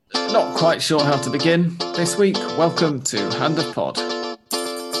Not quite sure how to begin this week. Welcome to Hand of Pod.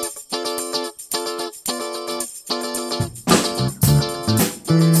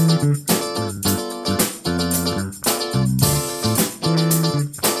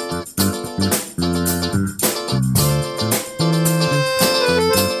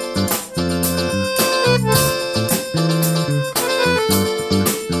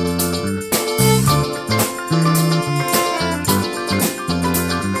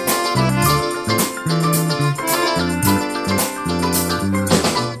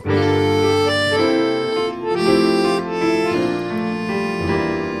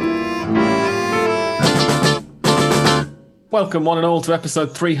 Welcome one and all to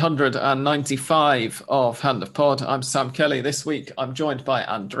episode 395 of Hand of Pod. I'm Sam Kelly. This week I'm joined by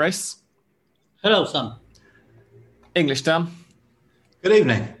Andres. Hello, Sam. English Dan. Good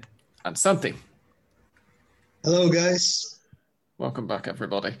evening. And Santi. Hello, guys. Welcome back,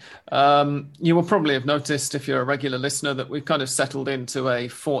 everybody. You will probably have noticed, if you're a regular listener, that we've kind of settled into a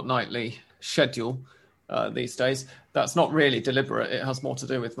fortnightly schedule these days. That's not really deliberate. It has more to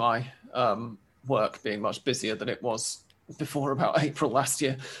do with my work being much busier than it was before about April last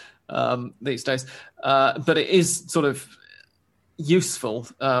year these days. But it is sort of useful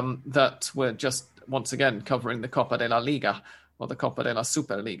that we're just once again covering the Copa de la Liga or the Copa de la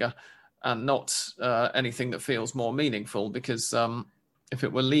Superliga and not anything that feels more meaningful, because if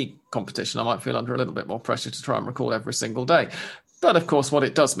it were league competition, I might feel under a little bit more pressure to try and record every single day. But of course, what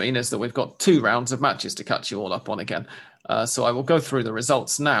it does mean is that we've got 2 rounds of matches to catch you all up on again. So I will go through the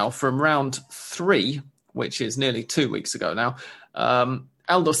results now from round 3, which is nearly 2 weeks ago now.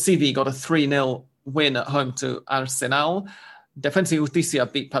 Aldosivi got a 3-0 win at home to Arsenal. Defensa y Justicia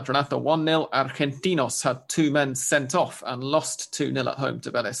beat Patronato 1-0. Argentinos had 2 men sent off and lost 2-0 at home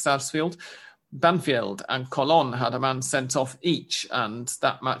to Vélez Sarsfield. Banfield and Colón had a man sent off each, and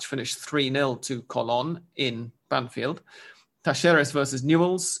that match finished 3-0 to Colón in Banfield. Talleres versus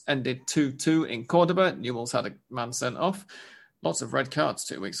Newell's ended 2-2 in Córdoba. Newell's had a man sent off. Lots of red cards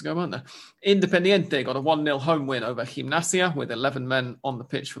 2 weeks ago, weren't there? Independiente got a 1-0 home win over Gimnasia with 11 men on the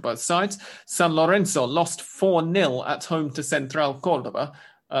pitch for both sides. San Lorenzo lost 4-0 at home to Central Córdoba.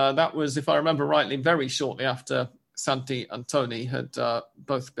 That was, if I remember rightly, very shortly after Santi and Tony had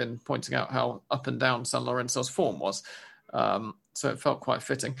both been pointing out how up and down San Lorenzo's form was. So it felt quite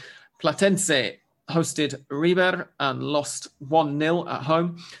fitting. Platense hosted River and lost 1-0 at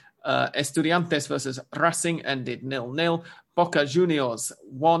home. Estudiantes versus Racing ended 0-0. Boca Juniors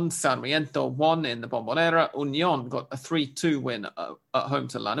won, Sarmiento won in the Bombonera. Unión got a 3-2 win at home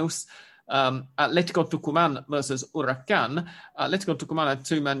to Lanús. Atlético Tucumán versus Huracán. Atlético Tucumán had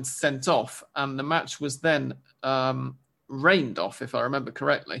 2 men sent off, and the match was then rained off, if I remember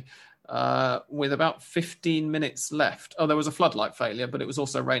correctly, with about 15 minutes left. Oh, there was a floodlight failure, but it was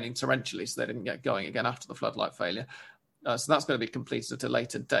also raining torrentially, so they didn't get going again after the floodlight failure. So that's going to be completed at a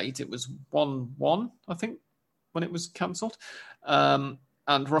later date. It was 1-1, I think, when it was cancelled. And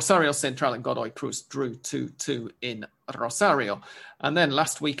Rosario Central and Godoy Cruz drew 2-2 in Rosario. And then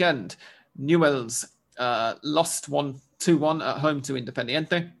last weekend, Newell's lost 2-1 at home to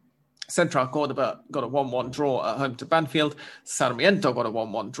Independiente. Central Córdoba got a 1-1 draw at home to Banfield. Sarmiento got a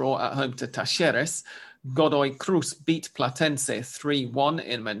 1-1 draw at home to Talleres. Godoy Cruz beat Platense 3-1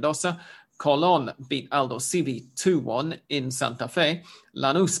 in Mendoza. Colón beat Aldosivi 2-1 in Santa Fe.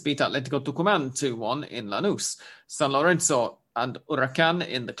 Lanús beat Atlético Tucumán 2-1 in Lanús. San Lorenzo and Huracán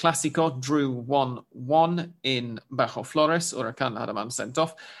in the Clásico drew 1-1 in Bajo Flores. Huracán had a man sent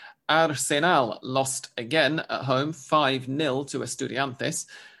off. Arsenal lost again at home 5-0 to Estudiantes.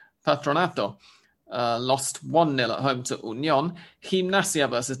 Patronato lost 1-0 at home to Unión. Gimnasia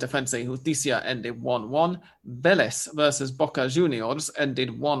versus Defensa y Justicia ended 1-1. Vélez versus Boca Juniors ended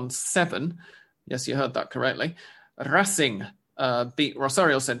 1-7. Yes, you heard that correctly. Racing beat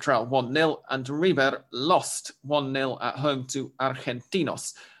Rosario Central 1-0, and River lost 1-0 at home to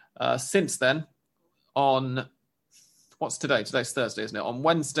Argentinos. Since then, on what's today? Today's Thursday, isn't it? On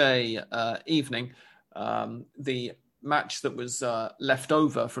Wednesday evening, the match that was left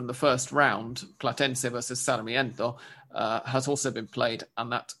over from the first round, Platense versus Sarmiento, has also been played,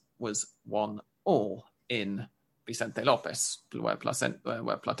 and that was 1-1 in Vicente López, where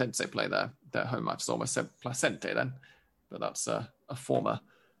Platense play their home match. I almost said Placente then, but that's a former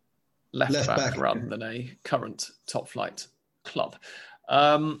left back rather than a current top flight club.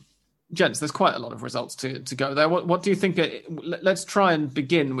 Gents, there's quite a lot of results to go there. What do you think? Let's try and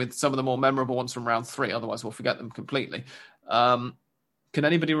begin with some of the more memorable ones from round 3. Otherwise, we'll forget them completely. Can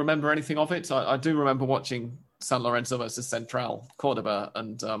anybody remember anything of it? I do remember watching San Lorenzo versus Central Córdoba,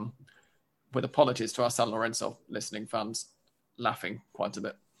 and with apologies to our San Lorenzo listening fans, laughing quite a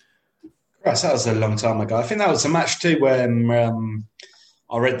bit. Christ, that was a long time ago. I think that was a match too when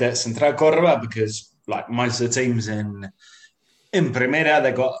I read that Central Córdoba because like most of the teams in Primera,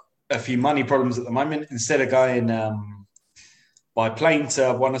 they got a few money problems at the moment. Instead of going by plane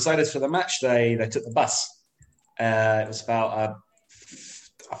to Buenos Aires for the match, they took the bus. It was I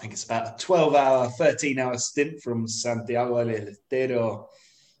think it's about a 12-hour, 13-hour stint from Santiago del Estero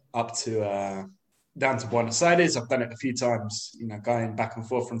up to down to Buenos Aires. I've done it a few times, going back and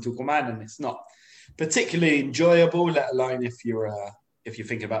forth from Tucumán, and it's not particularly enjoyable, let alone if you're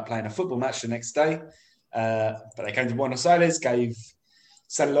thinking about playing a football match the next day. But they came to Buenos Aires, gave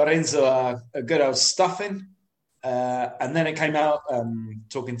San Lorenzo a good old stuffing. And then it came out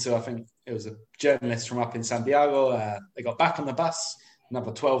talking to, I think it was a journalist from up in Santiago. They got back on the bus,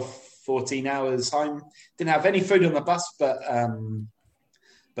 another 12, 14 hours home. Didn't have any food on the bus, but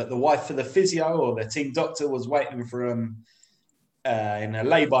the wife of the physio or the team doctor was waiting for them in a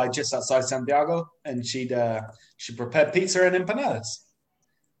lay-by just outside Santiago. And she prepared pizza and empanadas,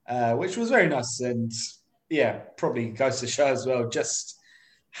 which was very nice. And yeah, probably goes to show as well just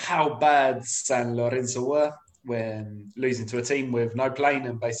how bad San Lorenzo were when losing to a team with no plane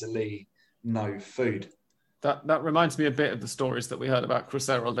and basically no food. That reminds me a bit of the stories that we heard about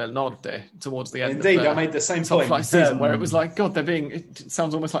Crucero del Norte towards the end. Indeed, of I made the same top point. Flight season, where it was like, God, it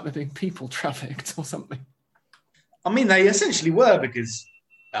sounds almost like they're being people trafficked or something. I mean, they essentially were because,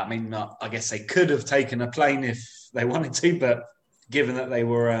 I guess they could have taken a plane if they wanted to, but given that they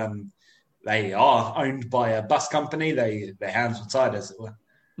were, they are owned by a bus company, their hands were tied, as it were.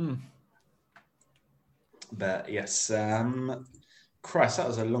 But yes, Christ, that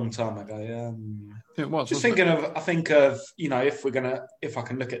was a long time ago. It was. Just thinking of, I think of, if I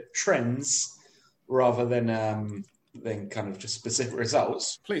can look at trends rather than kind of just specific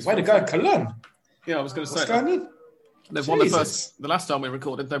results. Please. Way to go, Colón. Yeah, I was going to say. What's going on? They've won the last time we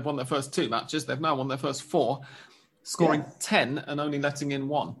recorded, they've won their first 2 matches. They've now won their first 4, scoring 10 and only letting in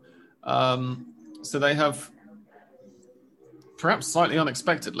 1. So they have, perhaps slightly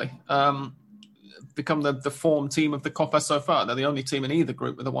unexpectedly, become the form team of the Copa so far. They're the only team in either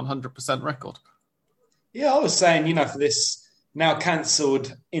group with a 100% record. Yeah, I was saying, for this now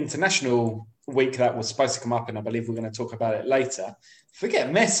cancelled international week that was supposed to come up, and I believe we're going to talk about it later.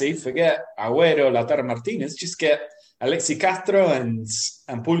 Forget Messi, forget Agüero, Lautaro Martinez, just get Alexi Castro and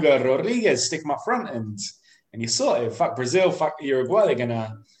Pulgar Rodriguez, stick them up front, and you sort it. Fuck Brazil, fuck Uruguay, they're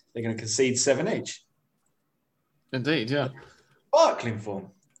gonna concede 7 each. Indeed, yeah. Sparkling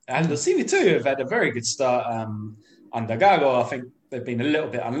form. And the CV2 have had a very good start under Gago. I think they've been a little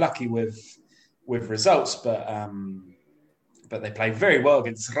bit unlucky with results, but they played very well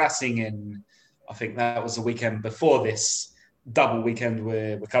against Racing in, I think that was the weekend before this double weekend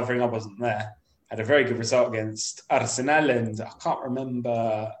we're covering. I wasn't there. Had a very good result against Arsenal, and I can't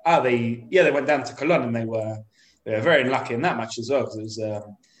remember. They went down to Colón, and they were very unlucky in that match as well, because it was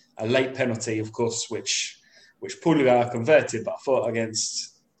a late penalty, of course, which Pulgar converted. But I thought against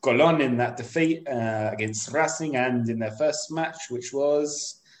Colón in that defeat against Racing, and in their first match, which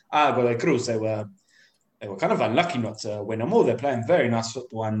was Godoy Cruz, they were kind of unlucky not to win them all. They're playing very nice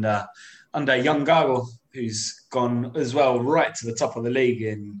football under young Gago, who's gone as well right to the top of the league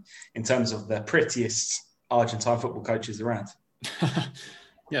in terms of the prettiest Argentine football coaches around.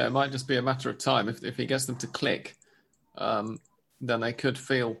 Yeah, it might just be a matter of time. If he gets them to click, then they could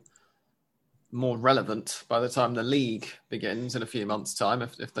feel more relevant by the time the league begins in a few months' time,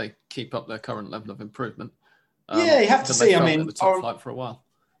 if they keep up their current level of improvement. You have to see. The top flight for a while.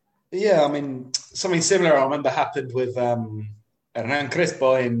 Yeah, something similar I remember happened with Hernan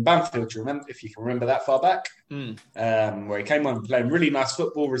Crespo in Banfield. Do you remember, if you can remember that far back? Where he came on playing really nice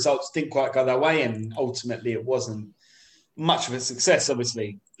football. Results didn't quite go their way, and ultimately it wasn't much of a success.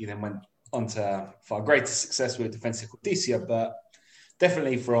 Obviously, he then went on to far greater success with Defensa Justicia, but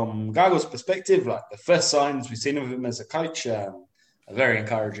definitely from Gago's perspective, like the first signs we've seen of him as a coach are very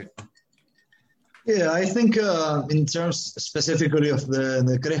encouraging. Yeah, I think in terms specifically of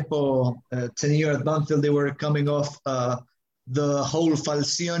the Crespo tenure at Banfield, they were coming off the whole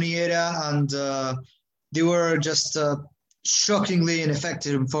Falcioni era, and they were just shockingly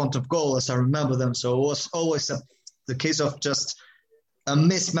ineffective in front of goal, as I remember them. So it was always the case of just a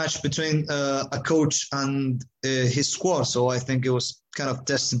mismatch between a coach and his squad. So I think it was kind of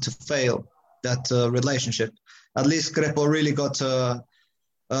destined to fail, that relationship. At least Crespo really got a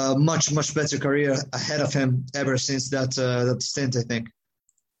much, much better career ahead of him ever since that stint, I think.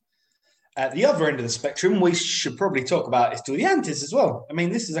 At the other end of the spectrum, we should probably talk about Estudiantes as well.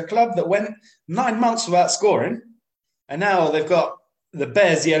 This is a club that went 9 months without scoring, and now they've got the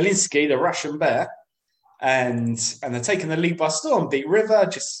Bear Zielinski, the Russian Bear, and they're taking the league by storm. Beat River,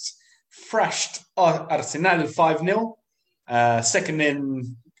 just thrashed Arsenal 5-0. Second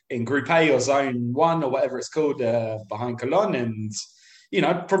in Group A or Zone 1 or whatever it's called, behind Cologne, and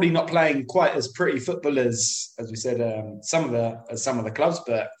probably not playing quite as pretty football as we said, some of the clubs,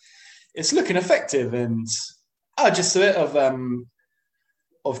 but it's looking effective. And just a bit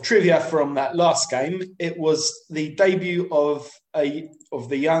of trivia from that last game. It was the debut of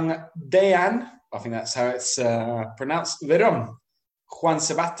the young Dejan, I think that's how it's pronounced, Veron, Juan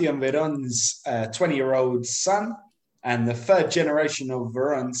Sebastian Veron's 20-year-old son, and the third generation of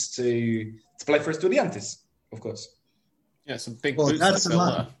Verons to play for Estudiantes, of course. Yeah, some big boots. That's a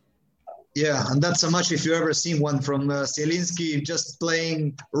match. Yeah, and that's a match if you ever seen one from Zielinski, just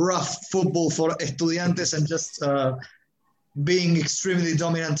playing rough football for Estudiantes and just being extremely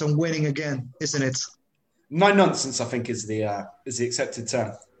dominant and winning again, isn't it? No nonsense, I think, is the accepted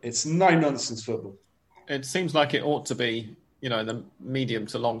term. It's no nonsense football. It seems like it ought to be, in the medium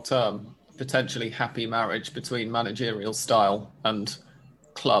to long term, potentially happy marriage between managerial style and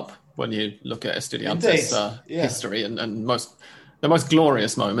club. When you look at Estudiantes' history, and the most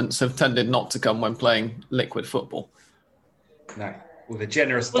glorious moments have tended not to come when playing liquid football. No, with a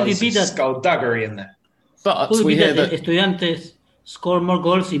generous dose of skullduggery in there. But we hear that Estudiantes scored more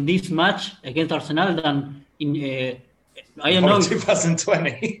goals in this match against Arsenal than in I don't know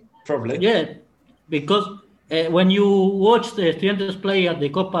 2020 probably. Yeah, because when you watch the Estudiantes play at the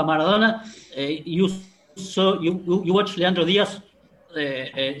Copa Maradona, you watch Leandro Diaz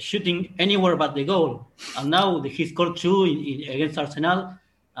shooting anywhere but the goal, and now he scored 2 against Arsenal,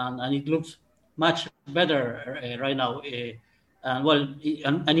 and it looks much better right now.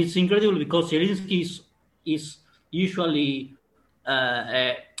 And it's incredible because Zielinski is usually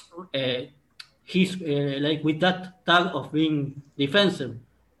he's like with that tag of being defensive,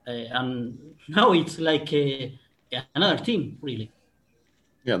 and now it's like another team, really.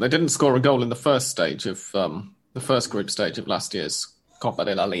 Yeah, they didn't score a goal in the first stage of the first group stage of last year's Copa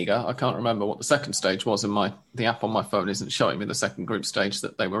de la Liga. I can't remember what the second stage was. The app on my phone isn't showing me the second group stage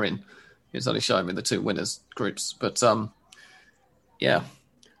that they were in. It's only showing me the 2 winners groups. But yeah,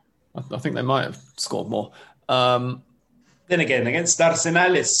 I think they might have scored more. Then again, against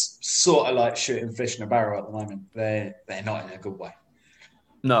Arsenal, it's sort of like shooting fish in a barrel at the moment. They're not in a good way.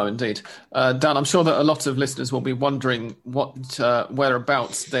 No, indeed. Dan, I'm sure that a lot of listeners will be wondering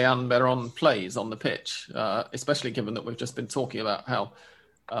whereabouts Dejan Veron plays on the pitch, especially given that we've just been talking about how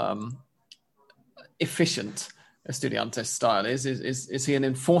efficient Estudiantes' style is. Is he an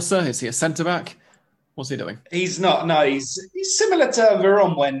enforcer? Is he a centre-back? What's he doing? He's not. No, he's similar to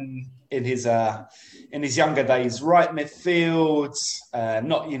Veron when in his younger days, right midfield,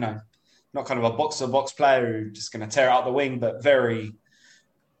 not kind of a box-to-box player who's just going to tear out the wing, but very,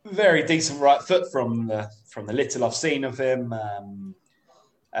 very decent right foot from the little I've seen of him.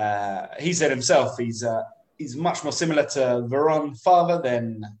 He said himself he's much more similar to Veron father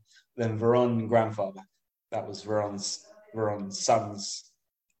than Veron grandfather. That was Veron's son's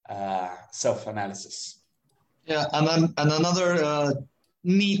self-analysis. Yeah, and another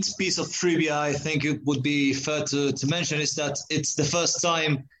neat piece of trivia I think it would be fair to mention is that it's the first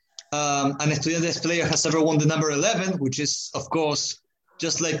time an Estudiantes player has ever won the number 11, which is, of course,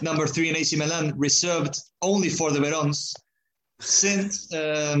 just like number 3 in AC Milan, reserved only for the Verons, since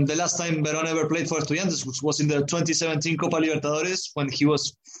the last time Veron ever played for Estudiantes, which was in the 2017 Copa Libertadores when he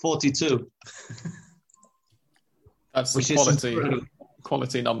was 42. That's some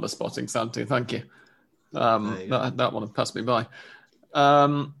quality number spotting, Santi. Thank you. That one passed me by.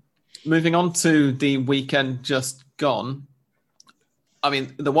 Moving on to the weekend just gone. I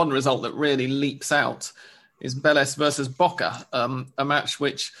mean, the one result that really leaps out is Vélez versus Boca, a match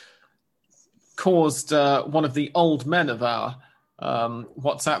which caused one of the old men of our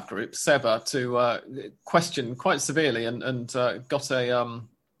WhatsApp group, Seba, to question quite severely and got an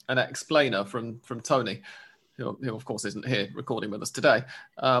explainer from Tony, who of course isn't here recording with us today,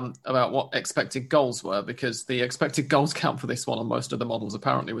 about what expected goals were, because the expected goals count for this one on most of the models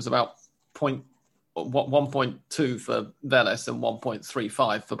apparently was about 1.2 for Vélez and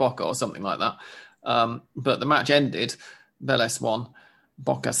 1.35 for Boca or something like that. But the match ended, Vélez 1,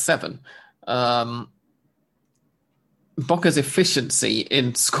 Boca 7. Boca's efficiency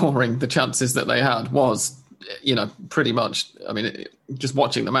in scoring the chances that they had was, pretty much, I mean, just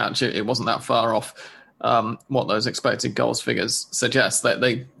watching the match, it wasn't that far off what those expected goals figures suggest. That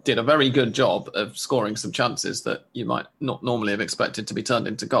they did a very good job of scoring some chances that you might not normally have expected to be turned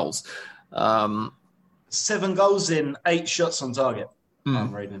into goals. 7 goals in 8 shots on target,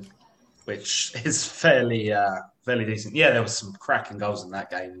 I'm reading, which is fairly decent. Yeah, there was some cracking goals in that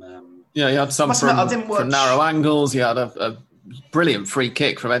game. You had some from narrow angles. You had a brilliant free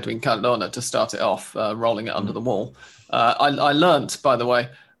kick from Edwin Cardona to start it off, rolling it under the wall. I learnt, by the way,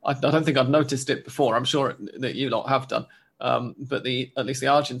 I don't think I'd noticed it before. I'm sure that you lot have done. But at least the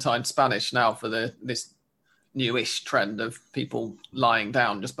Argentine Spanish now for this newish trend of people lying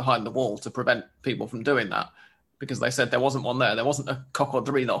down just behind the wall to prevent people from doing that, because they said there wasn't one there. There wasn't a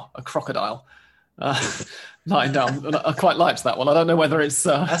cocodrilo, a crocodile, lying down. I quite liked that one. I don't know whether it's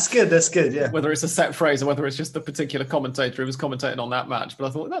that's good. That's good. Yeah. Whether it's a set phrase or whether it's just the particular commentator who was commentating on that match. But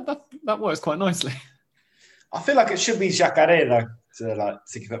I thought that works quite nicely. I feel like it should be Jacare though,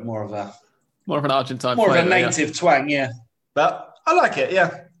 to give it more of an Argentine, more flavor, of a native twang. Yeah, but I like it.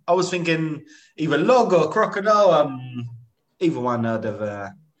 Yeah, I was thinking either log or crocodile. Either one I'd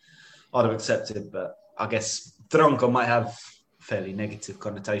have accepted, but I guess tronco might have fairly negative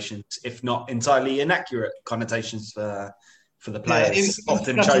connotations, if not entirely inaccurate connotations for the players. Yeah,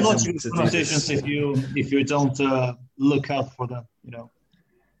 often chosen to connotations do this. if you don't look out for them,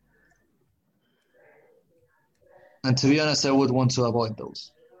 And to be honest, I would want to avoid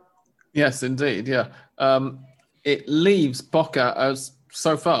those. Yes, indeed. Yeah, it leaves Boca as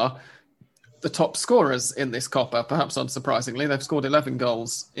so far the top scorers in this Copa. Perhaps unsurprisingly, they've scored 11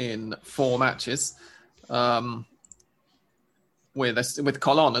 goals in 4 matches. With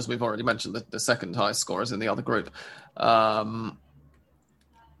Colón, as we've already mentioned, the second highest scorers in the other group. And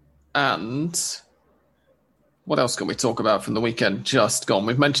what else can we talk about from the weekend just gone?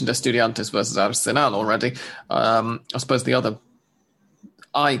 We've mentioned Estudiantes versus Arsenal already. I suppose the other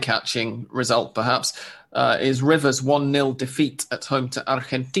eye-catching result, perhaps, is River's 1-0 defeat at home to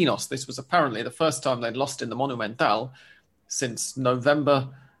Argentinos. This was apparently the first time they'd lost in the Monumental since November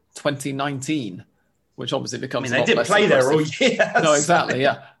 2019. Which obviously becomes. They did play there all year. No, exactly.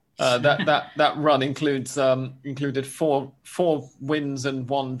 Yeah, that run included four wins and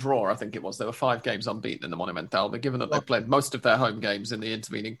 1 draw. I think it was. There were 5 games unbeaten in the Monumental. But given that they played most of their home games in the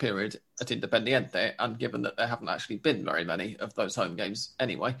intervening period at Independiente, and given that there haven't actually been very many of those home games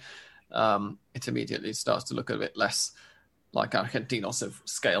anyway, it immediately starts to look a bit less like Argentinos have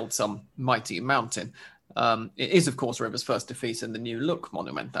scaled some mighty mountain. It is, of course, River's first defeat in the new look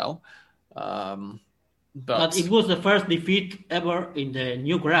Monumental. But it was the first defeat ever in the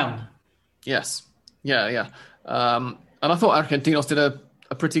new ground. Yes. Yeah. And I thought Argentinos did a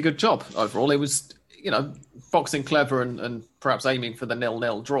pretty good job overall. It was, boxing clever and perhaps aiming for the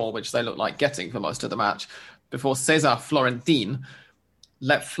 0-0 draw, which they looked like getting for most of the match, before Cesar Florentin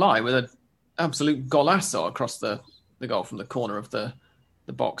let fly with an absolute golazo across the goal from the corner of the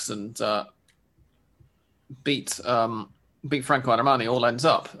box and beat Franco Armani all ends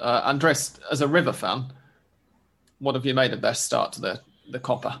up. Andres, as a River fan, what have you made of their start to the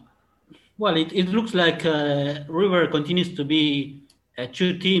Copa? Well, it looks like River continues to be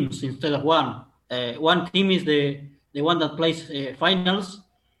 2 teams instead of 1. One team is the one that plays finals,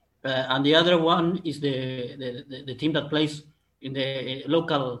 and the other one is the team that plays in the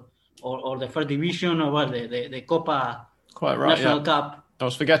local or the first division or the Copa. Quite right, National Cup. I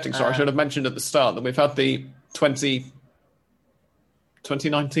was forgetting. Sorry, I should have mentioned at the start that we've had the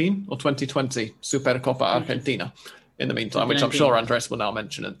 2019 or 2020 Supercopa Argentina in the meantime, which I'm sure Andres will now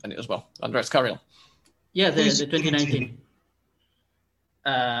mention in it as well. Andres, carry on. Yeah, the 2019.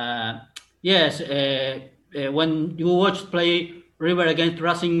 Yes, when you watched play River against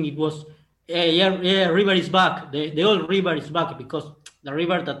Racing, it was, River is back. The old River is back, because the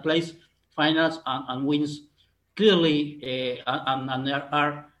River that plays finals and wins clearly and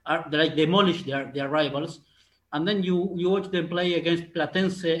are like demolish their rivals. And then you watch them play against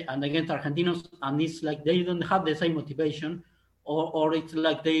Platense and against Argentinos, and it's like they don't have the same motivation, or it's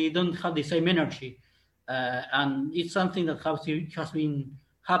like they don't have the same energy. And it's something that has been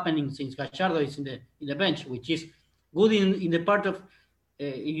happening since Gallardo is in the bench, which is good in the part of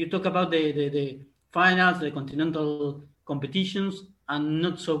you talk about the finals, the continental competitions, and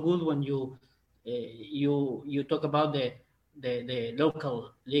not so good when you talk about the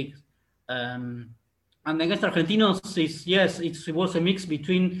local leagues. And against Argentinos, it was a mix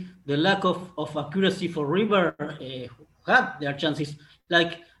between the lack of accuracy for River, who had their chances.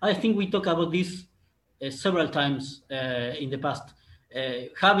 Like, I think we talked about this several times in the past,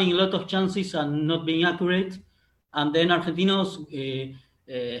 having a lot of chances and not being accurate, and then Argentinos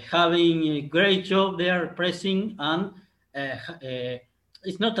having a great job there pressing, and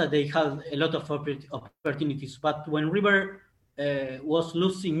it's not that they had a lot of opportunities, but when River was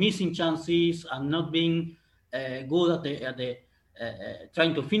missing chances and not being good at the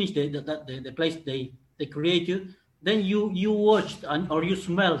trying to finish the place they created, then you watched or you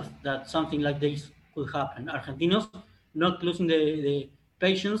smelled that something like this could happen. Argentinos not losing the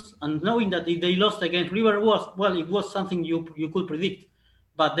patience, and knowing that if they lost against River it was something you could predict.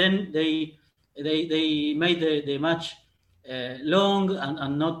 But then they made the match long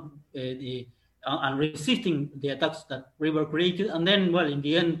and not and resisting the attacks that River created, and then in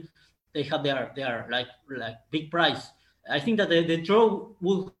the end they had their like big prize. I think that the draw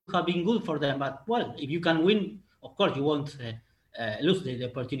would have been good for them, but if you can win, of course you won't lose the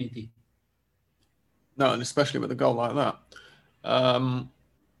opportunity. No, and especially with a goal like that. I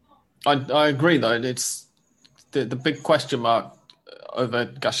agree, though. It's the big question mark over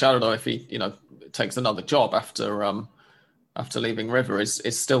Gallardo if he takes another job after leaving River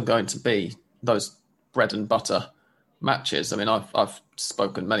is still going to be those bread and butter matches. I mean, I've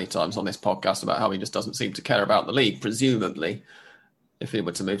spoken many times on this podcast about how he just doesn't seem to care about the league. Presumably, if he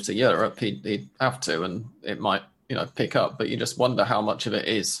were to move to Europe, he'd have to, and it might pick up. But you just wonder how much of it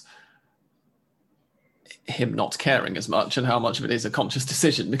is him not caring as much and how much of it is a conscious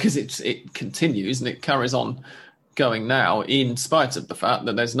decision, because it continues and it carries on going now in spite of the fact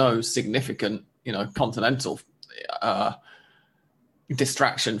that there's no significant continental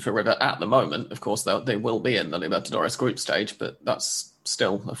distraction for River at the moment. Of course, they will be in the Libertadores group stage, but that's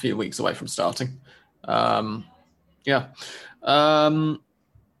still a few weeks away from starting. What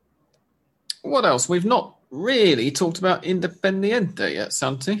else? We've not really talked about Independiente yet,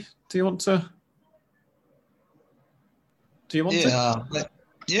 Santi. Do you want to?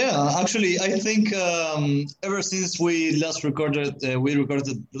 Yeah, actually, I think ever since we recorded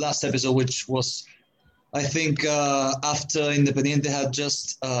the last episode, which was, I think, after Independiente had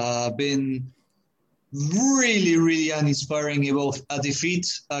just been really, really uninspiring, both a defeat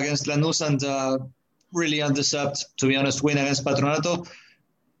against Lanús and really undeserved, to be honest, win against Patronato.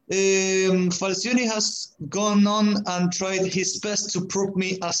 Falcioni has gone on and tried his best to prove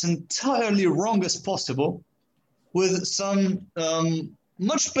me as entirely wrong as possible, with some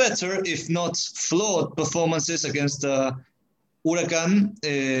much better, if not flawed, performances against Huracan,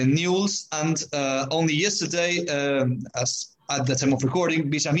 Newell's, and only yesterday, as at the time of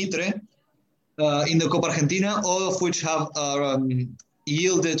recording, Villa Mitre in the Copa Argentina, all of which have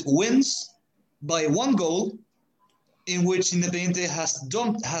yielded wins by one goal, in which Independiente had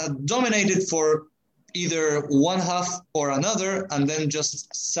dominated for either one half or another, and then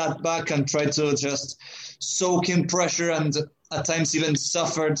just sat back and tried to just soak in pressure and at times even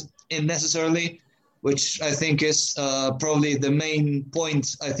suffered unnecessarily, which I think is probably the main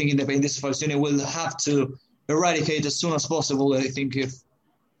point. I think Independiente Falcioni will have to eradicate as soon as possible, I think, if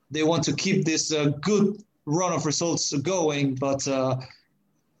they want to keep this good run of results going. But I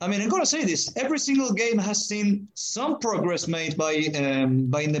mean, I'm going to say this. Every single game has seen some progress made by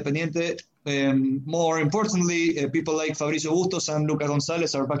Independiente. More importantly, people like Fabricio Bustos and Lucas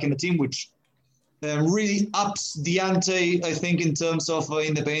Gonzalez are back in the team, which really ups the ante, I think, in terms of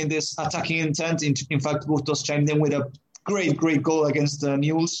Independiente's attacking intent. In fact, Bustos chimed in with a great goal against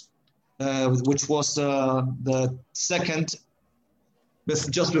Newell's, which was the second,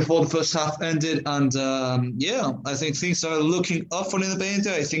 just before the first half ended. And I think things are looking up for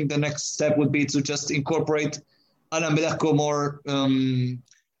Independiente. I think the next step would be to just incorporate Alan Velasco more in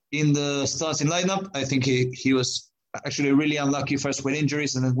the starting lineup. I think he was actually really unlucky first with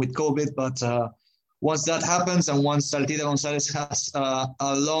injuries and then with COVID, but once that happens and once Saltita Gonzalez has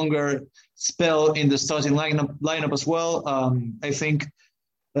a longer spell in the starting lineup as well, I think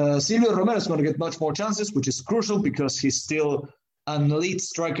Silvio Romero is going to get much more chances, which is crucial because he's still an elite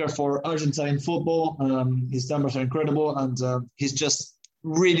striker for Argentine football. His numbers are incredible, and he's just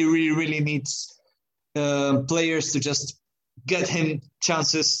really needs players to just get him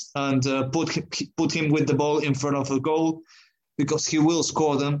chances and put him with the ball in front of the goal, because he will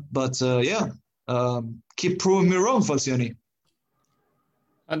score them. But keep proving me wrong, Falcioni.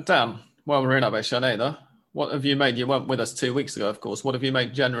 And Dan, while we're in Avellaneda, what have you made? You weren't with us 2 weeks ago, of course. What have you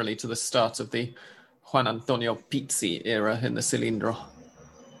made generally to the start of the Juan Antonio Pizzi era in the Cilindro?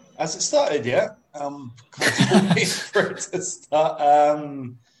 Has it started yet? Can't wait for it to start. I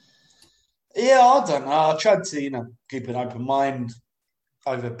don't know. I tried to, keep an open mind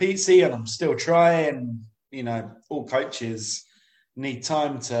over Pizzi, and I'm still trying. All coaches need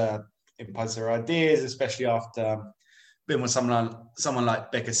time to impose their ideas, especially after being with someone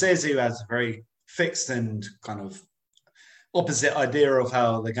like Becasese, who has a very fixed and kind of opposite idea of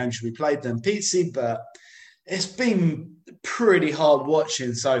how the game should be played than Pizzi. But it's been pretty hard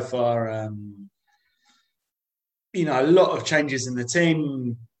watching so far. A lot of changes in the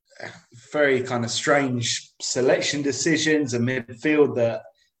team, very kind of strange selection decisions, a midfield that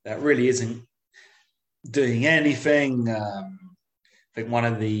really isn't doing anything. I think one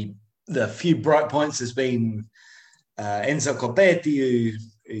of the few bright points has been Enzo Copetti,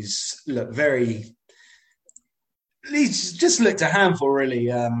 who's looked he's just looked a handful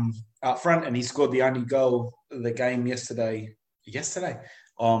really up front, and he scored the only goal of the game yesterday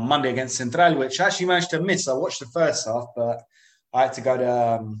on Monday against Central, which I actually managed to miss. I watched the first half, but I had to go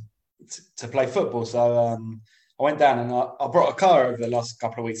to play football, so I went down and I brought a car over the last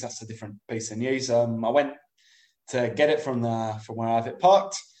couple of weeks. That's a different piece of news. I went to get it from where I have it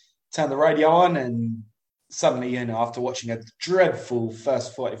parked, turned the radio on, and suddenly, after watching a dreadful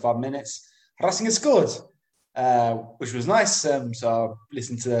first 45 minutes, Racing had scored, which was nice. So I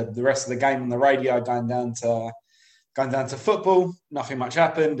listened to the rest of the game on the radio, going down to football. Nothing much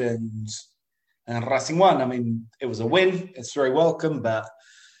happened, and Racing won. I mean, it was a win. It's very welcome, but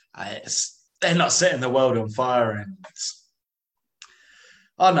they're not setting the world on fire. And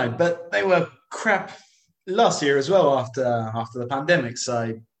I don't know, but they were crap last year as well after the pandemic.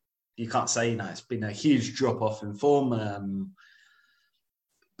 So you can't say it's been a huge drop off in form.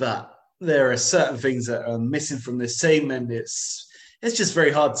 But there are certain things that are missing from this team, and it's just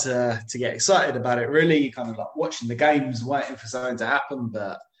very hard to get excited about it. Really, you're kind of like watching the games, waiting for something to happen,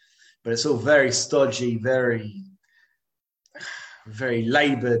 but it's all very stodgy, very, very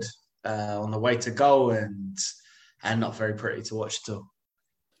laboured on the way to goal, and not very pretty to watch at all.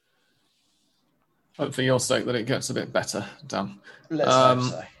 Hope for your sake that it gets a bit better, Dan. Let's hope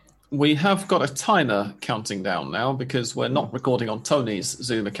so. We have got a timer counting down now because we're not recording on Tony's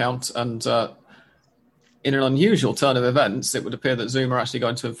Zoom account, and in an unusual turn of events, it would appear that Zoom are actually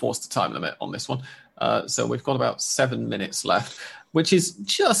going to enforce the time limit on this one. So we've got about 7 minutes left, which is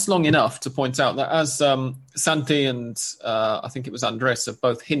just long enough to point out that as Santi and I think it was Andres have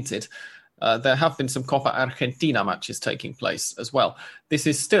both hinted, there have been some Copa Argentina matches taking place as well. This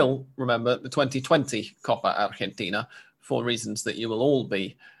is still, remember, the 2020 Copa Argentina, for reasons that you will all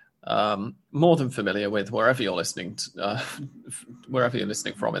be more than familiar with wherever you're listening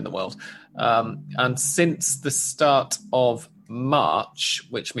from in the world. And since the start of March,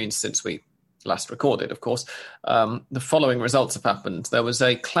 which means since we last recorded, of course, the following results have happened. There was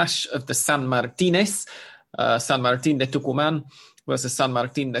a clash of the San Martínez, San Martín de Tucumán versus San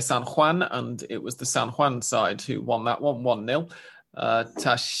Martín de San Juan, and it was the San Juan side who won that one, 1-0.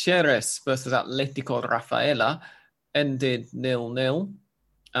 Talleres versus Atlético Rafaela ended 0-0,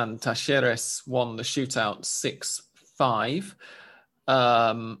 and Talleres won the shootout 6-5.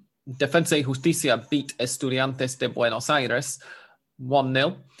 Defensa y Justicia beat Estudiantes de Buenos Aires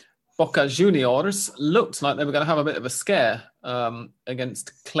 1-0. Boca Juniors looked like they were going to have a bit of a scare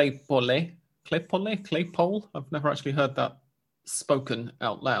against Claypole. Claypole? I've never actually heard that spoken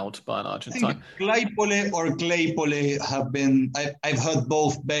out loud by an Argentine. Claypole or Claypole have been... I've heard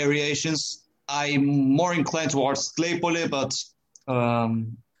both variations. I'm more inclined towards Claypole, but...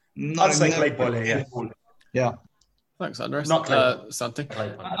 I'd say Claypole, yeah. Yeah. Thanks, Andres. Not Santi.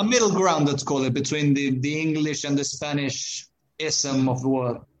 A middle ground, let's call it, between the English and the Spanish ism of the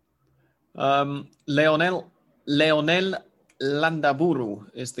word. Leonel Landaburu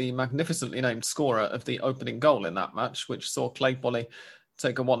is the magnificently named scorer of the opening goal in that match, which saw Claypole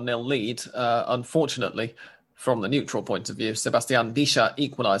take a 1-0 lead. Unfortunately, from the neutral point of view, Sebastián Disha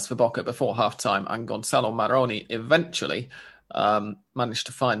equalised for Boca before half-time, and Gonzalo Maroni eventually managed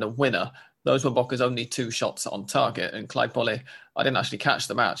to find a winner. Those were Boca's only 2 shots on target, and Claypole, I didn't actually catch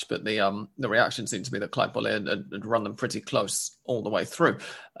the match, but the reaction seemed to be that Claypole had run them pretty close all the way through.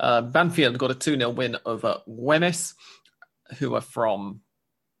 Banfield got a 2-0 win over Güemes, who are from,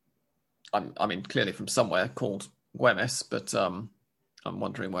 clearly from somewhere called Güemes, but I'm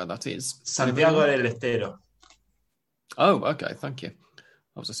wondering where that is. Santiago del Estero. Oh, okay, thank you.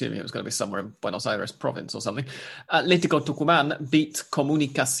 I was assuming it was going to be somewhere in Buenos Aires province or something. Atlético Tucumán beat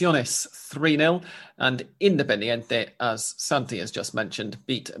Comunicaciones 3-0, and Independiente, as Santi has just mentioned,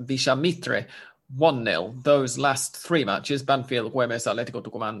 beat Villamitre 1-0. Those last 3 matches, Banfield, Güemes, Atlético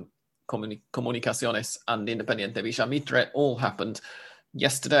Tucumán, Comunicaciones and Independiente Villamitre, all happened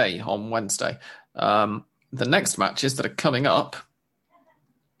yesterday on Wednesday. The next matches that are coming up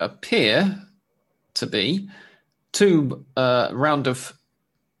appear to be 2 round of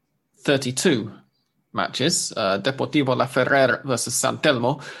 32 matches, Deportivo La Ferrer versus San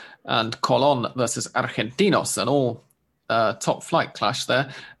Telmo and Colón versus Argentinos, an all top flight clash there,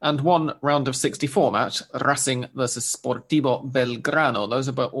 and 1 round of 64 match, Racing versus Sportivo Belgrano. Those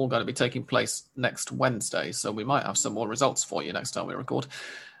are all going to be taking place next Wednesday, so we might have some more results for you next time we record.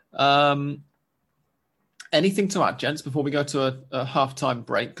 Anything to add, gents, before we go to a half-time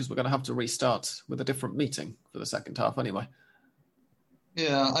break, because we're going to have to restart with a different meeting for the second half anyway.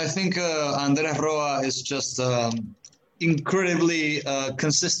 Yeah, I think Andres Roa is just incredibly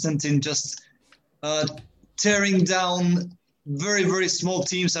consistent in just tearing down very, very small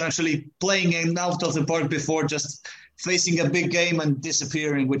teams and actually playing it out of the park before just facing a big game and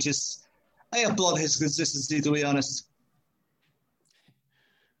disappearing, which is, I applaud his consistency, to be honest.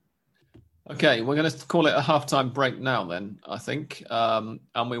 Okay, we're going to call it a halftime break now then, I think. And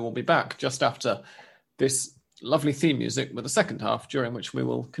we will be back just after this lovely theme music with the second half, during which we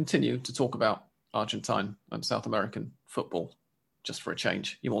will continue to talk about Argentine and South American football, just for a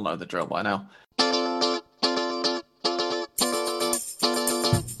change. You all know the drill by now.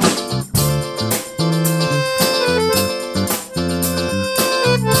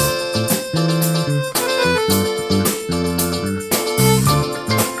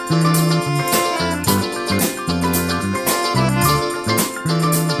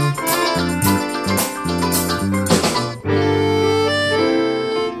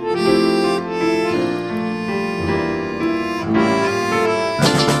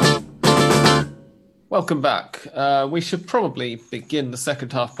 Welcome back. We should probably begin the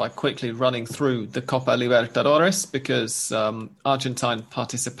second half by quickly running through the Copa Libertadores because Argentine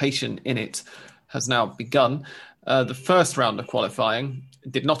participation in it has now begun. The first round of qualifying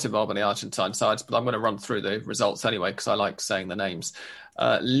did not involve any Argentine sides, but I'm going to run through the results anyway because I like saying the names.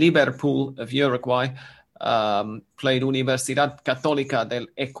 Liverpool of Uruguay played Universidad Católica del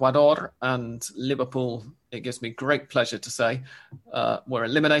Ecuador, and Liverpool, it gives me great pleasure to say, were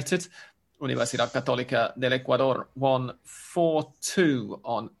eliminated. Universidad Católica del Ecuador won 4-2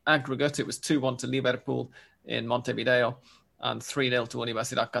 on aggregate. It was 2-1 to Liverpool in Montevideo and 3-0 to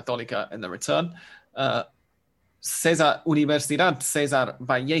Universidad Católica in the return. Universidad Cesar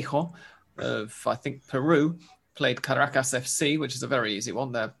Vallejo of, I think, Peru played Caracas FC, which is a very easy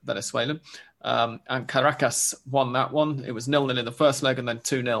one. They're Venezuelan. And Caracas won that one. It was 0-0 in the first leg and then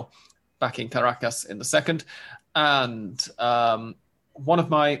 2-0 back in Caracas in the second. And one of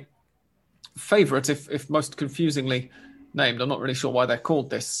my favourite, if most confusingly named, I'm not really sure why they're called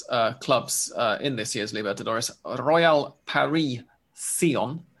this, clubs in this year's Libertadores, Royal Paris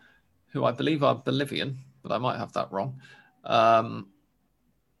Sion, who I believe are Bolivian, but I might have that wrong.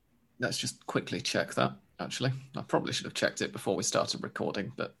 Let's just quickly check that, actually. I probably should have checked it before we started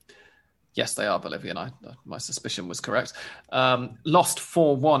recording, but yes, they are Bolivian. My suspicion was correct. Lost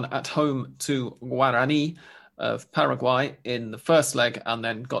 4-1 at home to Guarani of Paraguay in the first leg and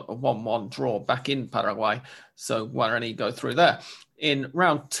then got a 1-1 draw back in Paraguay. So Guarani go through there. In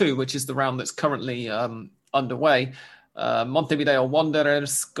round 2, which is the round that's currently underway, Montevideo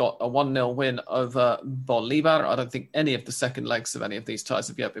Wanderers got a 1-0 win over Bolivar. I don't think any of the second legs of any of these ties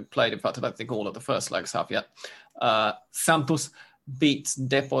have yet been played. In fact, I don't think all of the first legs have yet. Santos beat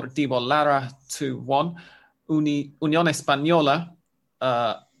Deportivo Lara 2-1. Unión Española,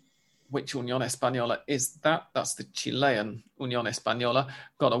 which Unión Española is that? That's the Chilean Unión Española.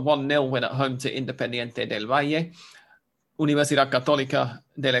 Got a 1-0 win at home to Independiente del Valle. Universidad Católica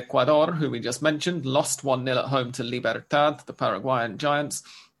del Ecuador, who we just mentioned, lost 1-0 at home to Libertad, the Paraguayan Giants.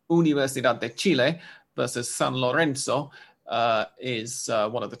 Universidad de Chile versus San Lorenzo is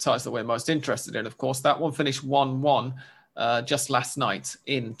one of the ties that we're most interested in, of course. That one finished 1-1 just last night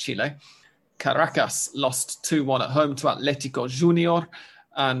in Chile. Caracas lost 2-1 at home to Atlético Junior.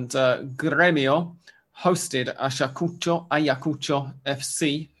 And Gremio hosted Ayacucho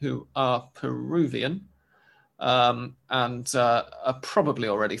FC, who are Peruvian, and are probably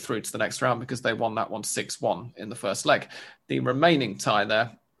already through to the next round because they won that one 6-1 in the first leg. The remaining tie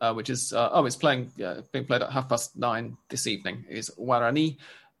there, which is it's being played at 9:30 this evening, is Guarani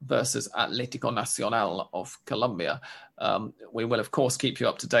versus Atlético Nacional of Colombia. We will, of course, keep you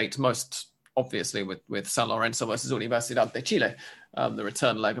up to date, most obviously with San Lorenzo versus Universidad de Chile. The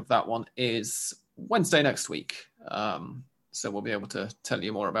return leg of that one is Wednesday next week. So we'll be able to tell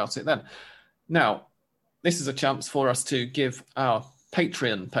you more about it then. Now, this is a chance for us to give our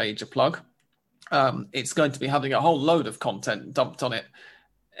Patreon page a plug. It's going to be having a whole load of content dumped on it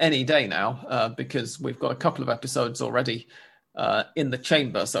any day now because we've got a couple of episodes already in the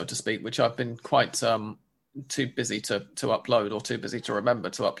chamber, so to speak, which I've been quite too busy to upload or too busy to remember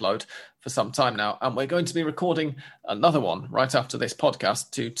to upload for some time now. And we're going to be recording another one right after this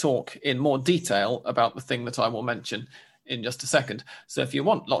podcast to talk in more detail about the thing that I will mention in just a second. So if you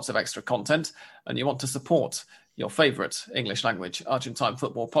want lots of extra content and you want to support your favorite English language Argentine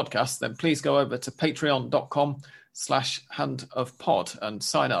football podcast, then please go over to patreon.com/handofpod and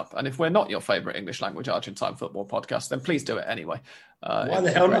sign up. And if we're not your favorite English language Argentine football podcast, then please do it anyway. Why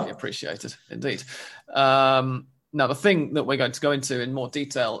the hell not? Greatly appreciated, indeed. Now, the thing that we're going to go into in more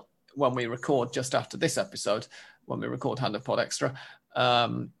detail when we record just after this episode, when we record Hand of Pod Extra,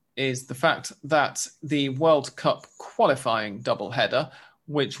 is the fact that the World Cup qualifying doubleheader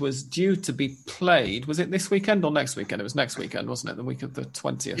which was due to be played. Was it this weekend or next weekend? It was next weekend, wasn't it? The week of the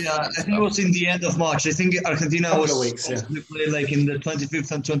 20th. Yeah, I think it was in the end of March. I think Argentina was to play like in the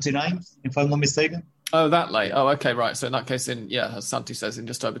 25th and 29th, if I'm not mistaken. Oh, that late. Oh, okay, right. So in that case, as Santi says, in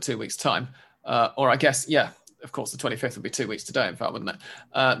just over 2 weeks' time. Or I guess, of course, the 25th would be 2 weeks today, in fact, wouldn't it?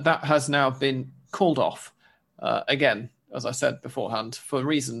 That has now been called off. Again, as I said beforehand, for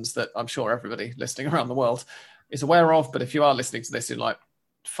reasons that I'm sure everybody listening around the world is aware of. But if you are listening to this in like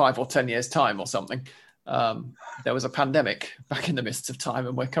 5 or 10 years' time or something, there was a pandemic back in the midst of time,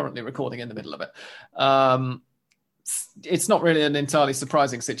 and we're currently recording in the middle of it. It's not really an entirely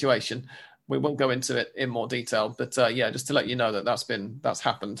surprising situation. We won't go into it in more detail, but just to let you know that that's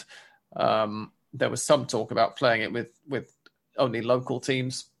happened. There was some talk about playing it with only local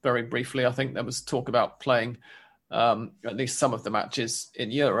teams. Very briefly, I think there was talk about playing at least some of the matches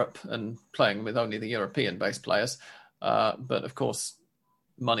in Europe and playing with only the European-based players. But of course,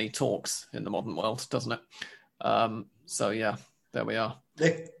 money talks in the modern world, doesn't it? There we are.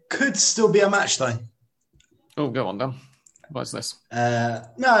 There could still be a match, though. Oh, go on, Dan. What's this?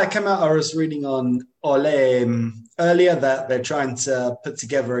 No, it came out. I was reading on Ole earlier that they're trying to put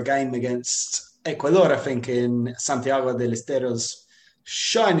together a game against Ecuador, I think, in Santiago del Estero's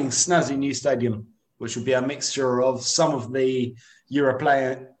shining, snazzy new stadium, which would be a mixture of some of the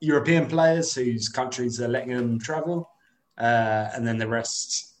European players whose countries are letting them travel, and then the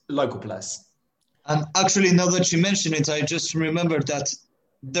rest local players. And actually, now that you mention it, I just remembered that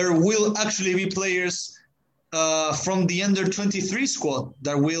there will actually be players from the under 23 squad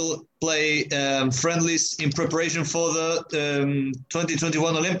that will play friendlies in preparation for the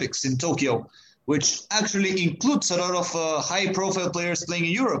 2021 Olympics in Tokyo, which actually includes a lot of high-profile players playing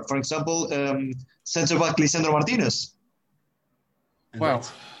in Europe. For example, centre-back Lisandro Martinez. Wow.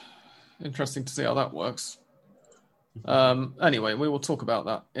 Interesting to see how that works. Anyway, we will talk about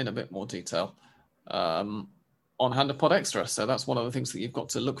that in a bit more detail on HandaPod Extra. So that's one of the things that you've got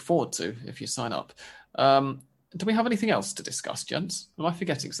to look forward to if you sign up. Do we have anything else to discuss, gents? Am I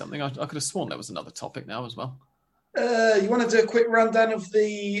forgetting something? I could have sworn there was another topic now as well. You want to do a quick rundown of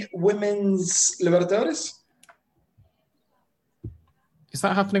the Women's Libertadores? Is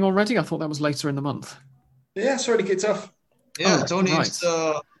that happening already? I thought that was later in the month. Yeah, it's already kicked off. Yeah, Tony. Right.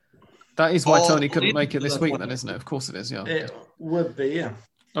 That is why Tony couldn't make it this week then, isn't it? Of course it is, yeah. It would be, yeah.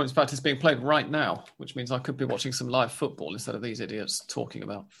 Oh, in fact, it's being played right now, which means I could be watching some live football instead of these idiots talking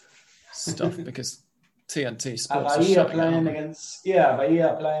about stuff because TNT Sports is Bahia playing against... Yeah,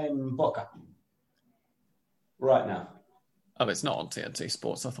 Bahia playing Boca. Right now. Oh, it's not on TNT